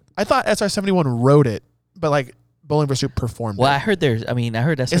 100%. I thought SR-71 wrote it, but like Bowling for Soup performed Well, it. I heard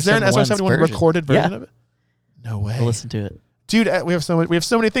SR-71's Is there an SR-71 version. recorded version Yeah. of it? No way, We'll listen to it. dude. We have so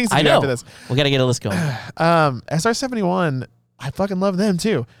many things to I do know. after this. We got to get a list going. SR-71, I fucking love them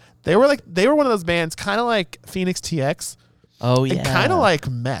too. They were one of those bands, kind of like Phoenix TX, Oh, yeah. and kind of like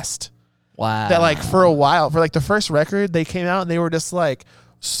Messed. Wow. That like for a while, for like the first record, they came out and they were just like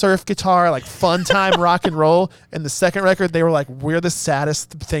surf guitar, like fun time rock and roll. And the second record, they were like, we're the saddest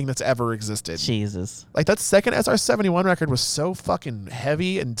thing that's ever existed. Jesus. Like that second SR-71 record was so fucking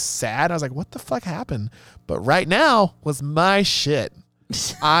heavy and sad. I was like, what the fuck happened? But Right Now was my shit.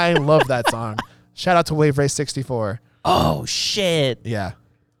 I love that song. Shout out to Wave Race 64. Oh, shit. Yeah.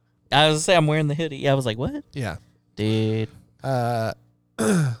 I was going to say, I'm wearing the hoodie. I was like, what? Yeah. Dude. That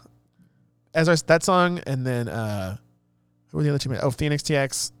song, and then who were the other 2 made? Oh, Phoenix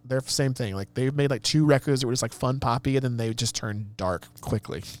TX. They're the same thing. Like they made like 2 records that were just like fun poppy, and then they just turned dark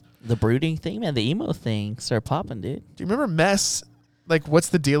quickly. The brooding thing, man. The emo thing started popping, dude. Do you remember Mess? Like, what's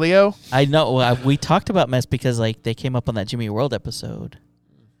the dealio? I know. We talked about Mess because like they came up on that Jimmy World episode.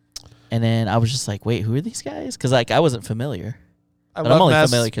 And then I was just like, wait, who are these guys? Because like I wasn't familiar. But I'm only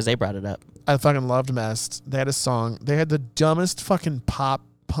familiar because they brought it up. I fucking loved Mess. They had a song. They had the dumbest fucking pop.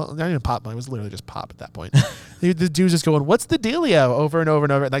 Not even pop. It was literally just pop at that point. The dude's just going, "What's the dealio?" over and over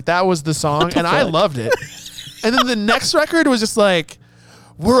and over. Like that was the song, and I loved it. And then the next record was just like,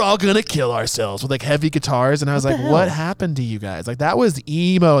 "We're all gonna kill ourselves" with like heavy guitars, and I was like, "What happened to you guys?" Like that was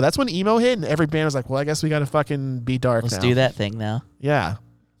emo. That's when emo hit, and every band was like, "Well, I guess we gotta fucking be dark Let's now." do that thing now. Yeah.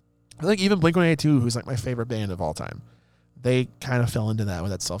 I think even Blink-182, who's like my favorite band of all time, they kind of fell into that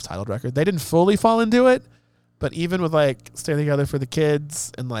with that self-titled record. They didn't fully fall into it, but even with like Stay Together for the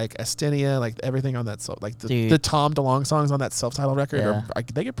Kids and like Astenia, like everything on that, like the Tom DeLonge songs on that self-titled record,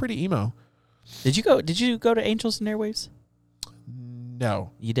 they get pretty emo. Did you go to Angels and Airwaves? No.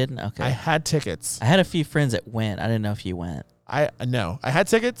 You didn't? Okay. I had tickets. I had a few friends that went. I didn't know if you went. I had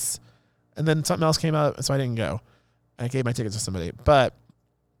tickets, and then something else came out, so I didn't go. I gave my tickets to somebody, but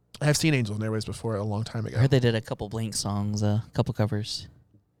I've seen Angels and Airwaves before a long time ago. I heard they did a couple Blink songs, a couple covers.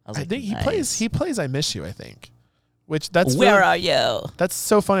 I think he plays "I Miss You." I think, which that's Where are you? That's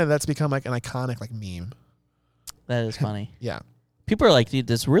so funny. That's become like an iconic like meme. That is funny. Yeah, people are like, dude,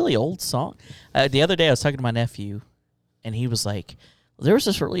 this really old song. The other day I was talking to my nephew, and he was like, there was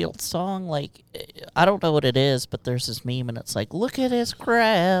this really old song. Like, I don't know what it is, but there's this meme, and it's like, look at his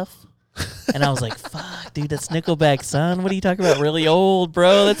graph. And I was like, fuck, dude, that's Nickelback, son. What are you talking about? Really old,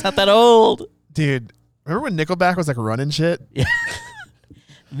 bro? That's not that old. Dude, remember when Nickelback was like running shit? Yeah.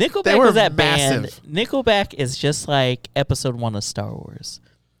 Nickelback was that massive band. Nickelback is just like episode 1 of Star Wars.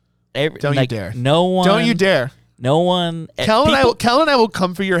 Don't you dare. No one. Don't you dare. No one. Kellen and I will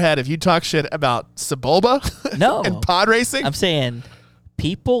come for your head if you talk shit about Sebulba no. and pod racing. I'm saying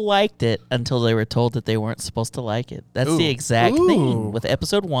people liked it until they were told that they weren't supposed to like it. That's the exact thing with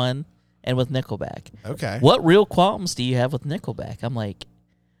episode 1 and with Nickelback. Okay. What real qualms do you have with Nickelback? I'm like,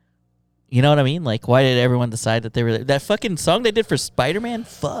 you know what I mean? Like, why did everyone decide that they were... That fucking song they did for Spider-Man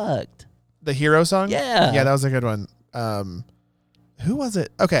fucked. The Hero song? Yeah. Yeah, that was a good one. Who was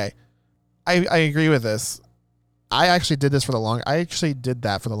it? Okay. I agree with this. I actually did that for the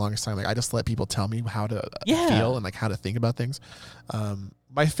longest time. Like, I just let people tell me how to feel and like how to think about things.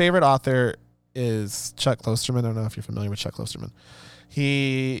 My favorite author is Chuck Klosterman. I don't know if you're familiar with Chuck Klosterman.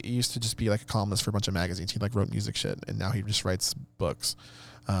 He used to just be like a columnist for a bunch of magazines. He like wrote music shit, and now he just writes books.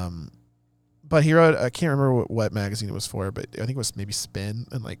 But he wrote, I can't remember what magazine it was for, but I think it was maybe Spin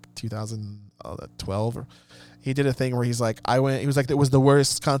in like 2012. Or he did a thing where he's like, he was like, it was the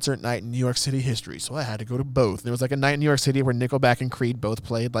worst concert night in New York City history, so I had to go to both. And it was like a night in New York City where Nickelback and Creed both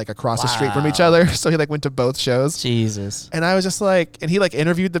played like across the street from each other. So he like went to both shows. Jesus. And I was just like, and he like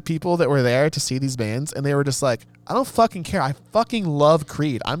interviewed the people that were there to see these bands, and they were just like, I don't fucking care. I fucking love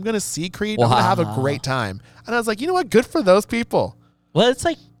Creed. I'm going to see Creed. I'm going to have a great time. And I was like, you know what? Good for those people. Well, it's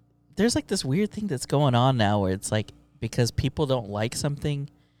like, there's like this weird thing that's going on now where it's like, because people don't like something,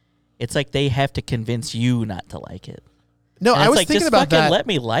 it's like they have to convince you not to like it. No, and I was like, thinking just about that. Let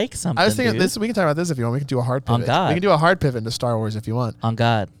me like something. I was thinking dude. this. We can talk about this if you want. We can do a hard pivot. On God. We can do a hard pivot into Star Wars if you want. On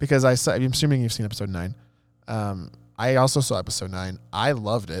God. Because I'm assuming you've seen episode 9. I also saw episode 9. I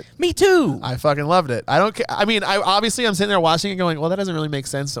loved it. Me too. I fucking loved it. I don't care. I mean, I'm sitting there watching it going, well, that doesn't really make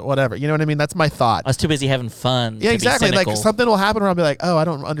sense. Whatever. You know what I mean? That's my thought. I was too busy having fun. Yeah, to exactly. Be like cynical. something will happen where I'll be like, oh, I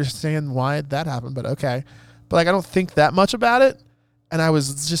don't understand why that happened, but okay. But like, I don't think that much about it. And I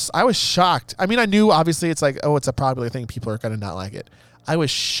was shocked. I mean, I knew obviously it's like, oh, it's a popular thing. People are going to not like it. I was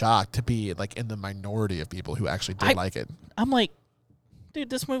shocked to be like in the minority of people who actually did like it. I'm like, dude,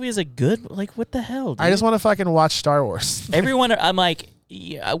 this movie is a good, like, what the hell, dude? I just want to fucking watch Star Wars. Everyone, I'm like,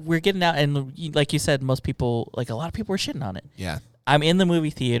 yeah, we're getting out, and like you said, most people, like a lot of people were shitting on it. Yeah. I'm in the movie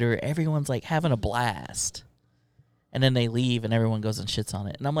theater, everyone's like having a blast. And then they leave and everyone goes and shits on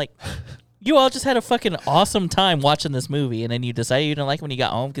it. And I'm like, you all just had a fucking awesome time watching this movie, and then you decided you didn't like it when you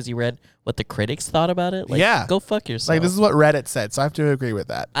got home because you read what the critics thought about it? Like, yeah. Go fuck yourself. Like, this is what Reddit said, so I have to agree with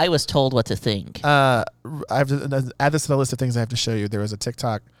that. I was told what to think. I have to add this to the list of things I have to show you. There was a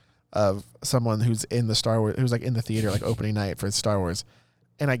TikTok of someone who's in the Star Wars, who's like in the theater, like opening night for Star Wars.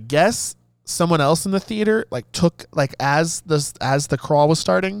 And I guess someone else in the theater like took, like as the crawl was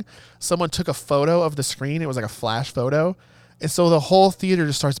starting, someone took a photo of the screen. It was like a flash photo. And so the whole theater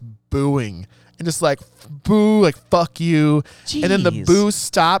just starts booing and just like boo, like fuck you. Jeez. And then the boo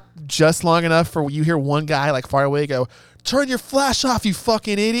stopped just long enough for you hear one guy like far away go, turn your flash off, you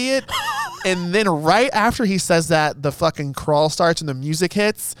fucking idiot. And then right after he says that, the fucking crawl starts and the music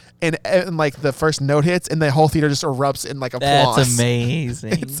hits and like the first note hits and the whole theater just erupts in like applause. That's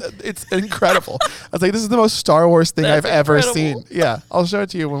amazing. It's incredible. I was like, this is the most Star Wars thing I've ever incredible. seen. Yeah, I'll show it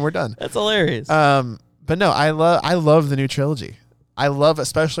to you when we're done. That's hilarious. But no, I love the new trilogy. I love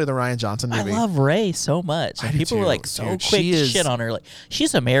especially the Rian Johnson movie. I love Rey so much. And do people were too. like so Dude, quick she to is- shit on her. Like,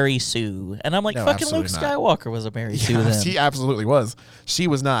 she's a Mary Sue. And I'm like, No, fucking Luke absolutely not. Skywalker was a Mary Sue Yeah, then. she absolutely was. She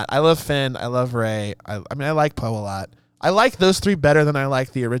was not. I love Finn. I love Rey. I mean, I like Poe a lot. I like those three better than I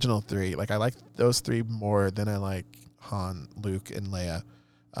like the original three. Like, I like those three more than I like Han, Luke, and Leia.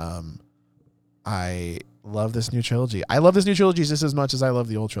 I love this new trilogy. I love this new trilogy just as much as I love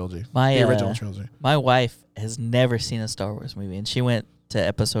the old trilogy. The original trilogy. My wife has never seen a Star Wars movie, and she went to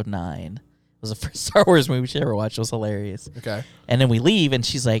episode 9. It was the first Star Wars movie she ever watched. It was hilarious. Okay. And then we leave, and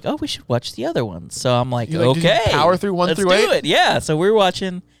she's like, oh, we should watch the other ones. So I'm like, Did you okay. power through 1 through 8? Let's do it. Yeah. So we're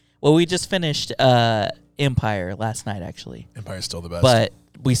watching. Well, we just finished Empire last night, actually. Empire's still the best. But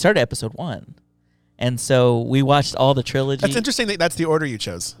we started episode 1. And so we watched all the trilogy. That's interesting that that's the order you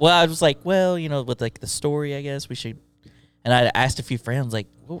chose. Well, I was like, well, you know, with like the story, I guess we should. And I asked a few friends, like,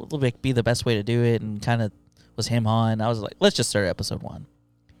 what would like be the best way to do it? And kind of was him on. I was like, let's just start episode 1.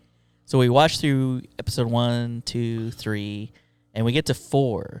 So we watched through episode 1, 2, 3, and we get to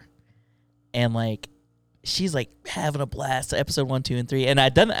 4. And like, she's like having a blast. Episode 1, 2, and 3. And I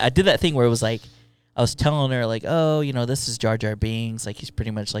did that thing where it was like, I was telling her like, oh, you know, this is Jar Jar Binks. Like, he's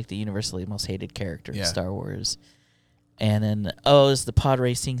pretty much like the universally most hated character in Star Wars. And then, oh, it's the pod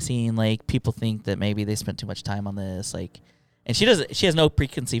racing scene. Like, people think that maybe they spent too much time on this. Like, and she has no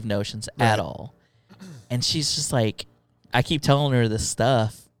preconceived notions at all. And she's just like, I keep telling her this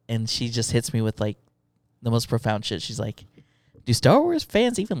stuff, and she just hits me with like the most profound shit. She's like, do Star Wars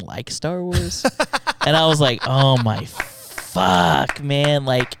fans even like Star Wars? And I was like, oh my fuck, man.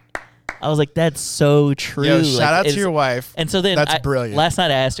 Like, I was like, that's so true. Yo, shout out like, to your wife. And so then That's brilliant. Last night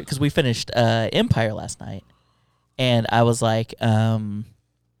I asked her, because we finished Empire last night, and I was like,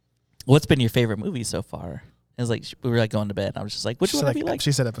 what's been your favorite movie so far? It was like, we were like going to bed, and I was just like, which one have you liked?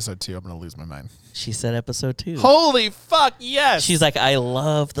 She said episode 2. I'm going to lose my mind. She said episode 2. Holy fuck, yes. She's like, I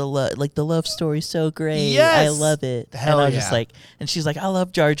love the love story's so great. Yes. I love it. Hell and I was yeah. just like, and she's like, I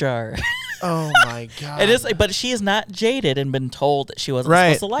love Jar Jar. Oh my God. It is like, but she is not jaded and been told that she wasn't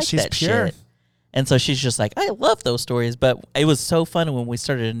Right. supposed to like She's that pure. shit. And so she's just like, I love those stories. But it was so fun when we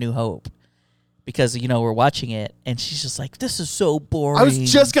started A New Hope, because, you know, we're watching it and she's just like, this is so boring. I was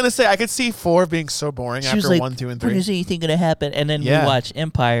just going to say, I could see 4 being so boring She after was like, 1, 2, and when 3. is anything going to happen? And then Yeah. we watch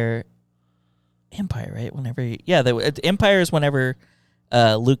Empire, right? Whenever, Empire is whenever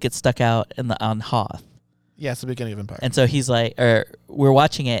Luke gets stuck out on Hoth. Yeah, it's the beginning of Empire. And so he's like, or we're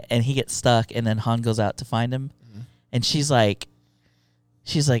watching it, and he gets stuck, and then Han goes out to find him, and she's like,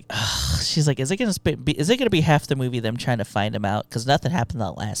 ugh. She's like, is it gonna be half the movie them trying to find him out? Because nothing happened in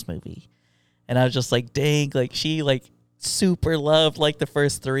that last movie. And I was just like, dang, like she like super loved like the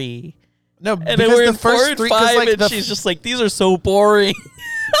first three. No, and because then we're the in first 4 and three, 5, like and she's just like, these are so boring.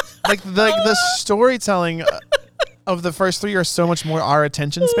 like the storytelling of the first three are so much more our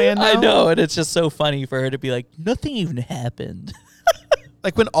attention span now. I know, and it's just so funny for her to be like, nothing even happened.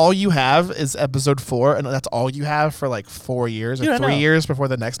 Like when all you have is episode 4, and that's all you have for like 4 years or 3 years before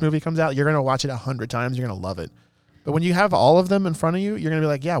the next movie comes out, you're gonna watch it 100 times. You're gonna love it. But when you have all of them in front of you, you're gonna be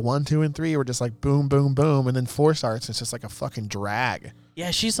like, yeah, 1, 2, and 3 were just like boom, boom, boom, and then 4 starts. It's just like a fucking drag.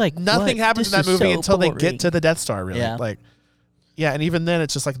 Yeah, she's like, nothing happens in that movie until they get to the Death Star. Really, Yeah. like. Yeah, and even then,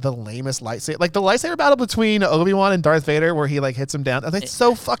 it's just like the lamest lightsaber. Like the lightsaber battle between Obi-Wan and Darth Vader, where he like hits him down. It's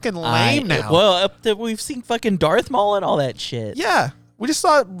so fucking lame now. Well, we've seen fucking Darth Maul and all that shit. Yeah, we just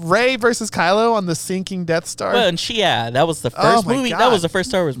saw Rey versus Kylo on the sinking Death Star. Well, and that was the first my movie. God. That was the first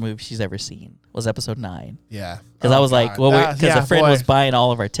Star Wars movie she's ever seen. Was Episode 9. Yeah, Because I was like, well, because a friend boy. was buying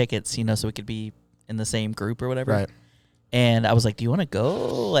all of our tickets, so we could be in the same group or whatever. Right. And I was like, do you want to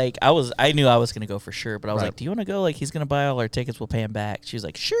go? Like, I knew I was going to go for sure, but I was like, do you want to go? Like, he's going to buy all our tickets. We'll pay him back. She was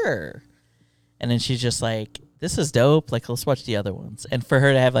like, sure. And then she's just like, this is dope. Like, let's watch the other ones. And for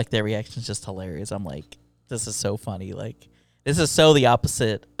her to have, like, their reactions just hilarious. I'm like, this is so funny. Like, this is so the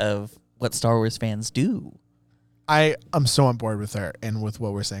opposite of what Star Wars fans do. I'm so on board with her and with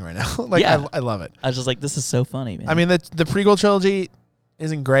what we're saying right now. Like, Yeah. I love it. I was just like, this is so funny, man. I mean, the prequel trilogy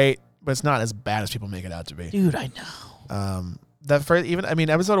isn't great, but it's not as bad as people make it out to be. Dude, I know. That first,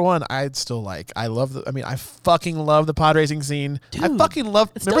 episode 1, I'd still like. I fucking love the pod racing scene. Dude, I fucking love.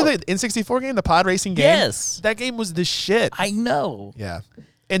 Remember dope. the N64 game, the pod racing game? Yes. That game was the shit. I know. Yeah.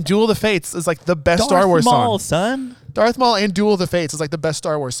 And Duel of the Fates is like the best Star Wars Darth Maul, song. son. Darth Maul and Duel of the Fates is like the best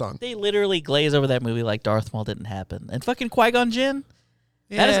Star Wars song. They literally glaze over that movie like Darth Maul didn't happen. And fucking Qui-Gon Jinn.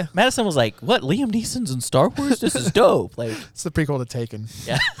 Yeah. Madison was like, what? Liam Neeson's in Star Wars? This is dope. Like, It's the prequel to Taken.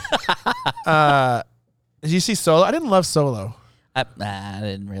 Yeah. Did you see Solo? I didn't love Solo, I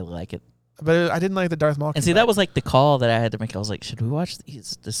didn't really like it. but I didn't like the Darth Maul. And see, that was like the call that I had to make. I was like, should we watch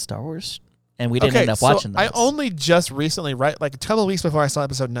the Star Wars? And we didn't end up watching I those. only just recently, like a couple of weeks before I saw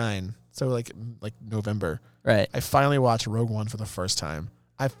episode 9, so like November, Right. I finally watched Rogue One for the first time.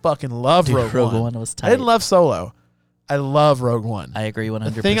 I fucking love Dude, Rogue One was tight. I didn't love Solo. I love Rogue One. I agree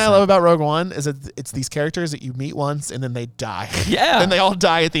 100%. The thing I love about Rogue One is that it's these characters that you meet once and then they die. Yeah. And they all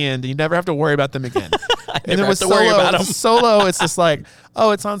die at the end and you never have to worry about them again. I And then never have with to worry about them. Solo, it's just like,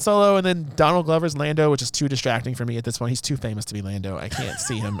 oh, it's Han Solo, and then Donald Glover's Lando, which is too distracting for me at this point. He's too famous to be Lando. I can't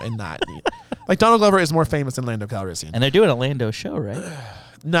see him and not. Like Donald Glover is more famous than Lando Calrissian. And they're doing a Lando show, right?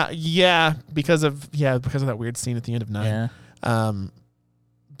 Because of that weird scene at the end of 9.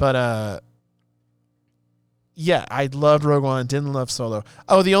 Yeah. Yeah, I loved Rogue One, didn't love Solo.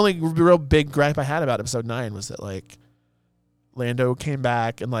 Oh, the only real big gripe I had about episode 9 was that like Lando came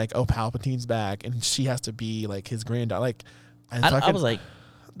back and like, oh, Palpatine's back and she has to be like his granddaughter. Like, I was like,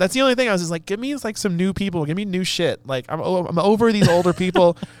 that's the only thing. I was just like, give me like some new people, give me new shit. Like I'm over these older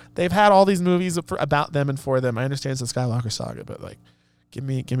people. They've had all these movies about them and for them. I understand it's the Skywalker saga, but like, give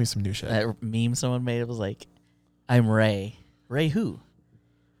me some new shit. that meme someone made, it was like, I'm Rey. Rey who?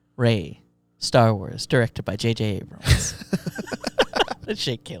 Rey. Star Wars, directed by J.J. Abrams. That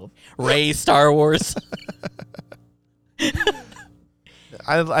shit killed. Rey Star Wars.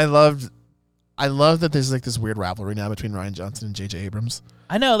 I love that there's like this weird rivalry now between Rian Johnson and J.J. Abrams.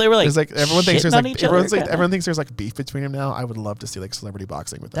 I know, they were like, There's like everyone thinks there's shitting on like each other, everyone thinks there's like beef between them now. I would love to see like celebrity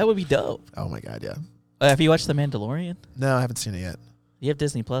boxing with them. that would be dope. Oh my god, yeah. Have you watched The Mandalorian? No, I haven't seen it yet. You have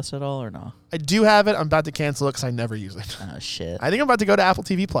Disney Plus at all or no? I do have it. I'm about to cancel it because I never use it. Oh shit! I think I'm about to go to Apple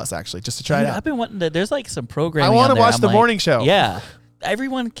TV Plus actually just to try Dude, it out. I've been wanting to. There's like some I programming. want on to there. watch I'm the like, morning show. Yeah,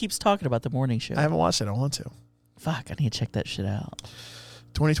 everyone keeps talking about the morning show. I haven't watched it. I want to. Fuck, I need to check that shit out.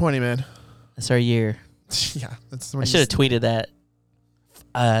 2020, man. That's our year. Yeah, that's. I should have tweeted that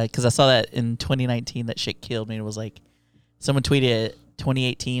because I saw that in 2019. That shit killed me. It was like someone tweeted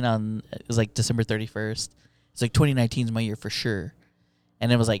 2018 on. It was like December 31st. It's like 2019 is my year for sure.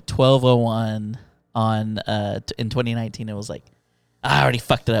 And it was like 12:01 on in 2019. It was like, I already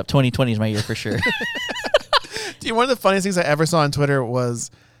fucked it up. 2020 is my year for sure. Dude, one of the funniest things I ever saw on Twitter was,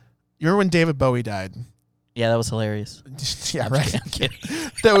 you remember when David Bowie died? Yeah, that was hilarious. Yeah, right. I'm kidding.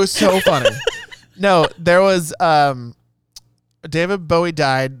 That was so funny. No, there was David Bowie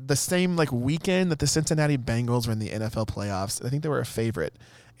died the same like weekend that the Cincinnati Bengals were in the NFL playoffs. I think they were a favorite,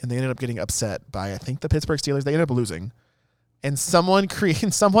 and they ended up getting upset by I think the Pittsburgh Steelers. They ended up losing. and someone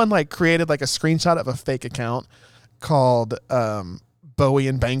created like a screenshot of a fake account called Bowie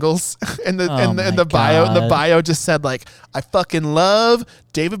and Bengals, and the bio just said like, I fucking love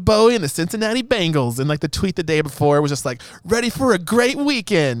David Bowie and the Cincinnati Bengals, and like the tweet the day before was just like, ready for a great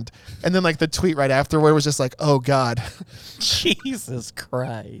weekend, and then like the tweet right afterward was just like, oh god. Jesus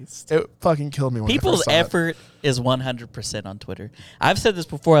Christ. It fucking killed me when People's I first saw effort is 100% on Twitter. I've said this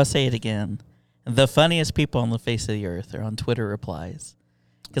before, I'll say it again. The funniest people on the face of the earth are on Twitter replies.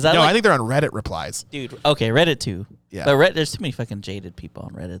 I think they're on Reddit replies. Dude, okay, Reddit too. Yeah. But there's too many fucking jaded people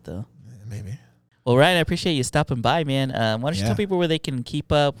on Reddit, though. Maybe. Well, Ryan, I appreciate you stopping by, man. Why don't you tell people where they can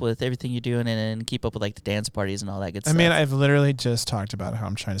keep up with everything you're doing and keep up with like the dance parties and all that good stuff? I mean, I've literally just talked about how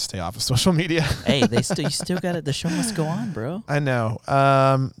I'm trying to stay off of social media. Hey, you still got it. The show must go on, bro. I know.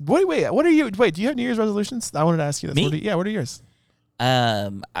 What are you? Wait, do you have New Year's resolutions? I wanted to ask you this. Me? What are yours? I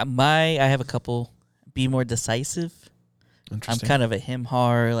have a couple. Be more decisive. I'm kind of a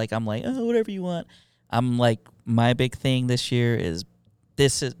him-har. Like, I'm like, oh, whatever you want. I'm like, my big thing this year is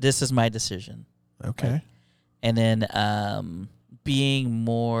this is my decision. Okay. Right? And then being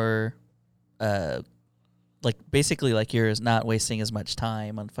more like basically like yours, not wasting as much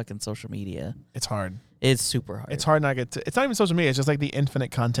time on fucking social media. It's hard. It's super hard. It's hard not get to. It's not even social media. It's just like the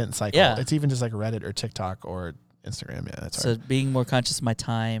infinite content cycle. Yeah. It's even just like Reddit or TikTok or Instagram. Yeah, that's hard. So being more conscious of my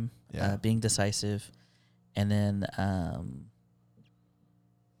time, Yeah. being decisive, and then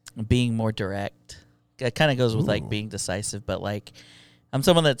being more direct. It kind of goes with like being decisive, but like I'm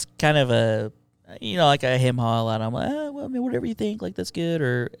someone that's kind of a, like a him-haw a lot. I'm like, well, I mean, whatever you think, like that's good.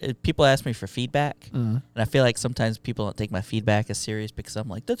 Or people ask me for feedback, and I feel like sometimes people don't take my feedback as serious because I'm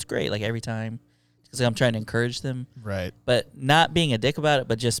like, that's great, like every time, because I'm trying to encourage them. Right. But not being a dick about it,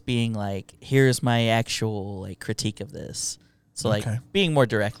 but just being like, here's my actual like critique of this. So like being more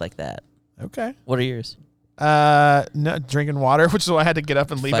direct like that. Okay. What are yours? No, drinking water, which is why I had to get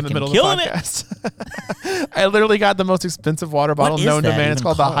up and leave in the middle of the podcast. I literally got the most expensive water bottle known to man. It's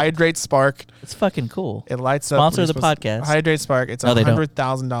called the Hydrate Spark. It's fucking cool. It lights up. Sponsor the podcast. Hydrate Spark. It's a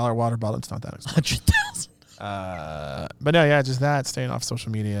 $100,000 water bottle. It's not that expensive. 100,000. But no, yeah, just that, staying off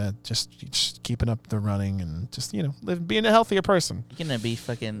social media, just keeping up the running, and just being a healthier person. You're gonna be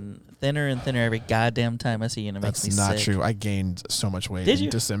fucking thinner and thinner every goddamn time I see you, and it makes me sick. That's not true. I gained so much weight in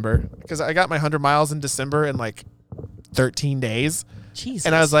December because I got my 100 miles in December in like 13 days. Jesus.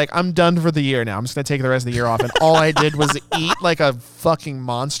 And I was like, I'm done for the year now. I'm just gonna take the rest of the year off. And all I did was eat like a fucking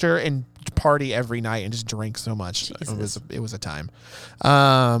monster and party every night and just drink so much. Jesus. It was a time.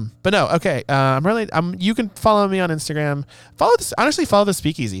 But no, okay. You can follow me on Instagram. Follow the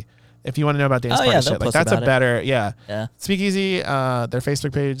Speakeasy if you want to know about dance party shit. Like that's a better Speakeasy. Their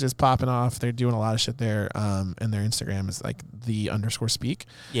Facebook page is popping off. They're doing a lot of shit there. And their Instagram is like _speak.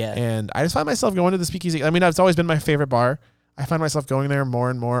 Yeah. And I just find myself going to the Speakeasy. I mean, it's always been my favorite bar. I find myself going there more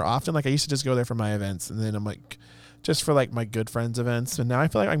and more often. Like I used to just go there for my events, and then I'm like, just for like my good friends events. And now I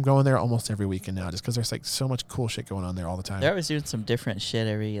feel like I'm going there almost every weekend now, just because there's like so much cool shit going on there all the time. They're always doing some different shit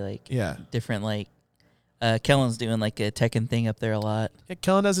different like. Kellen's doing like a Tekken thing up there a lot. Yeah,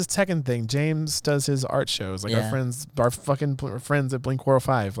 Kellen does his Tekken thing. James does his art shows. Like our fucking friends at Blink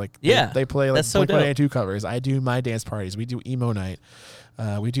 405. Like they play like Blink 182 covers. I do my dance parties. We do emo night.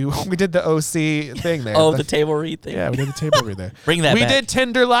 We did the OC thing there. Oh, the table read thing. Yeah, we did the table read there. Bring that back. We did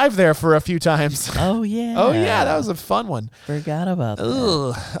Tinder Live there for a few times. Oh yeah. Oh yeah, that was a fun one. Forgot about that.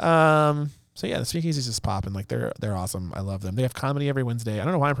 Ugh. So yeah, the Speakeasy's just popping. Like they're awesome. I love them. They have comedy every Wednesday. I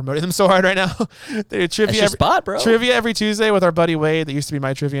don't know why I'm promoting them so hard right now. They have trivia. That's your spot, bro. Trivia every Tuesday with our buddy Wade. That used to be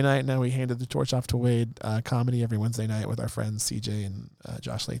my trivia night. Now we handed the torch off to Wade. Comedy every Wednesday night with our friends CJ and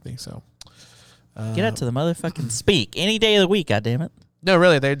Josh Lathney. So get out to the motherfucking Speak any day of the week. God damn it. No,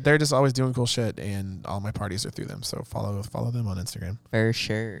 really, they're just always doing cool shit, and all my parties are through them. So follow them on Instagram. For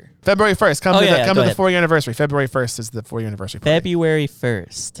sure. February 1st, come to the 4-year anniversary. February 1st is the 4-year anniversary party. February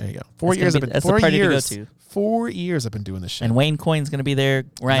 1st. There you go. 4 years. That's the party to go to. 4 years I've been doing this shit. And Wayne Coyne's gonna be there.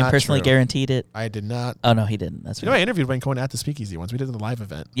 Ryan personally guaranteed it. I did not. Oh no, he didn't. That's right. I interviewed Wayne Coyne at the Speakeasy once. We did the live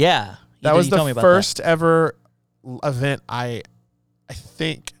event. Yeah, that was the first ever event. I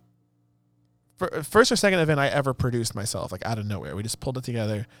think. First or second event I ever produced myself, like out of nowhere. We just pulled it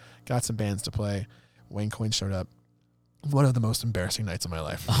together, got some bands to play. Wayne Coyne showed up. One of the most embarrassing nights of my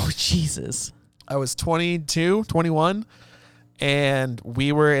life. Oh, Jesus. I was 22, 21, and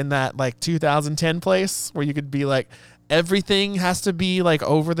we were in that like 2010 place where you could be like, everything has to be like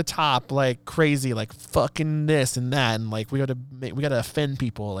over the top, like crazy, like fucking this and that. And like we got to offend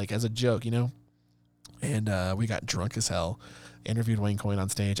people like as a joke, And we got drunk as hell. Interviewed Wayne Coyne on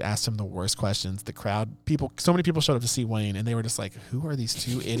stage, asked him the worst questions. The crowd, so many people showed up to see Wayne, and they were just like, who are these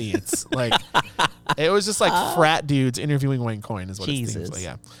two idiots? Like, It was just like frat dudes interviewing Wayne Coyne is what it Jesus. seems like.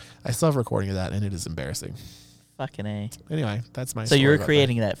 Yeah. I still have a recording of that, and it is embarrassing. Fucking A. Anyway, that's my So story you were about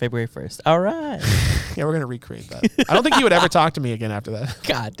creating that February 1st. All right. that. Yeah, we're going to recreate that. I don't think he would ever talk to me again after that.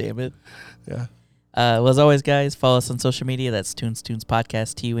 God damn it. Yeah. Well, as always, guys, follow us on social media. That's Tunes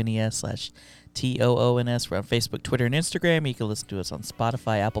Podcast, TUNES/TOONS. We're on Facebook, Twitter, and Instagram. You can listen to us on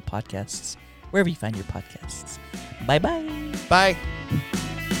Spotify, Apple Podcasts, wherever you find your podcasts. Bye-bye. Bye.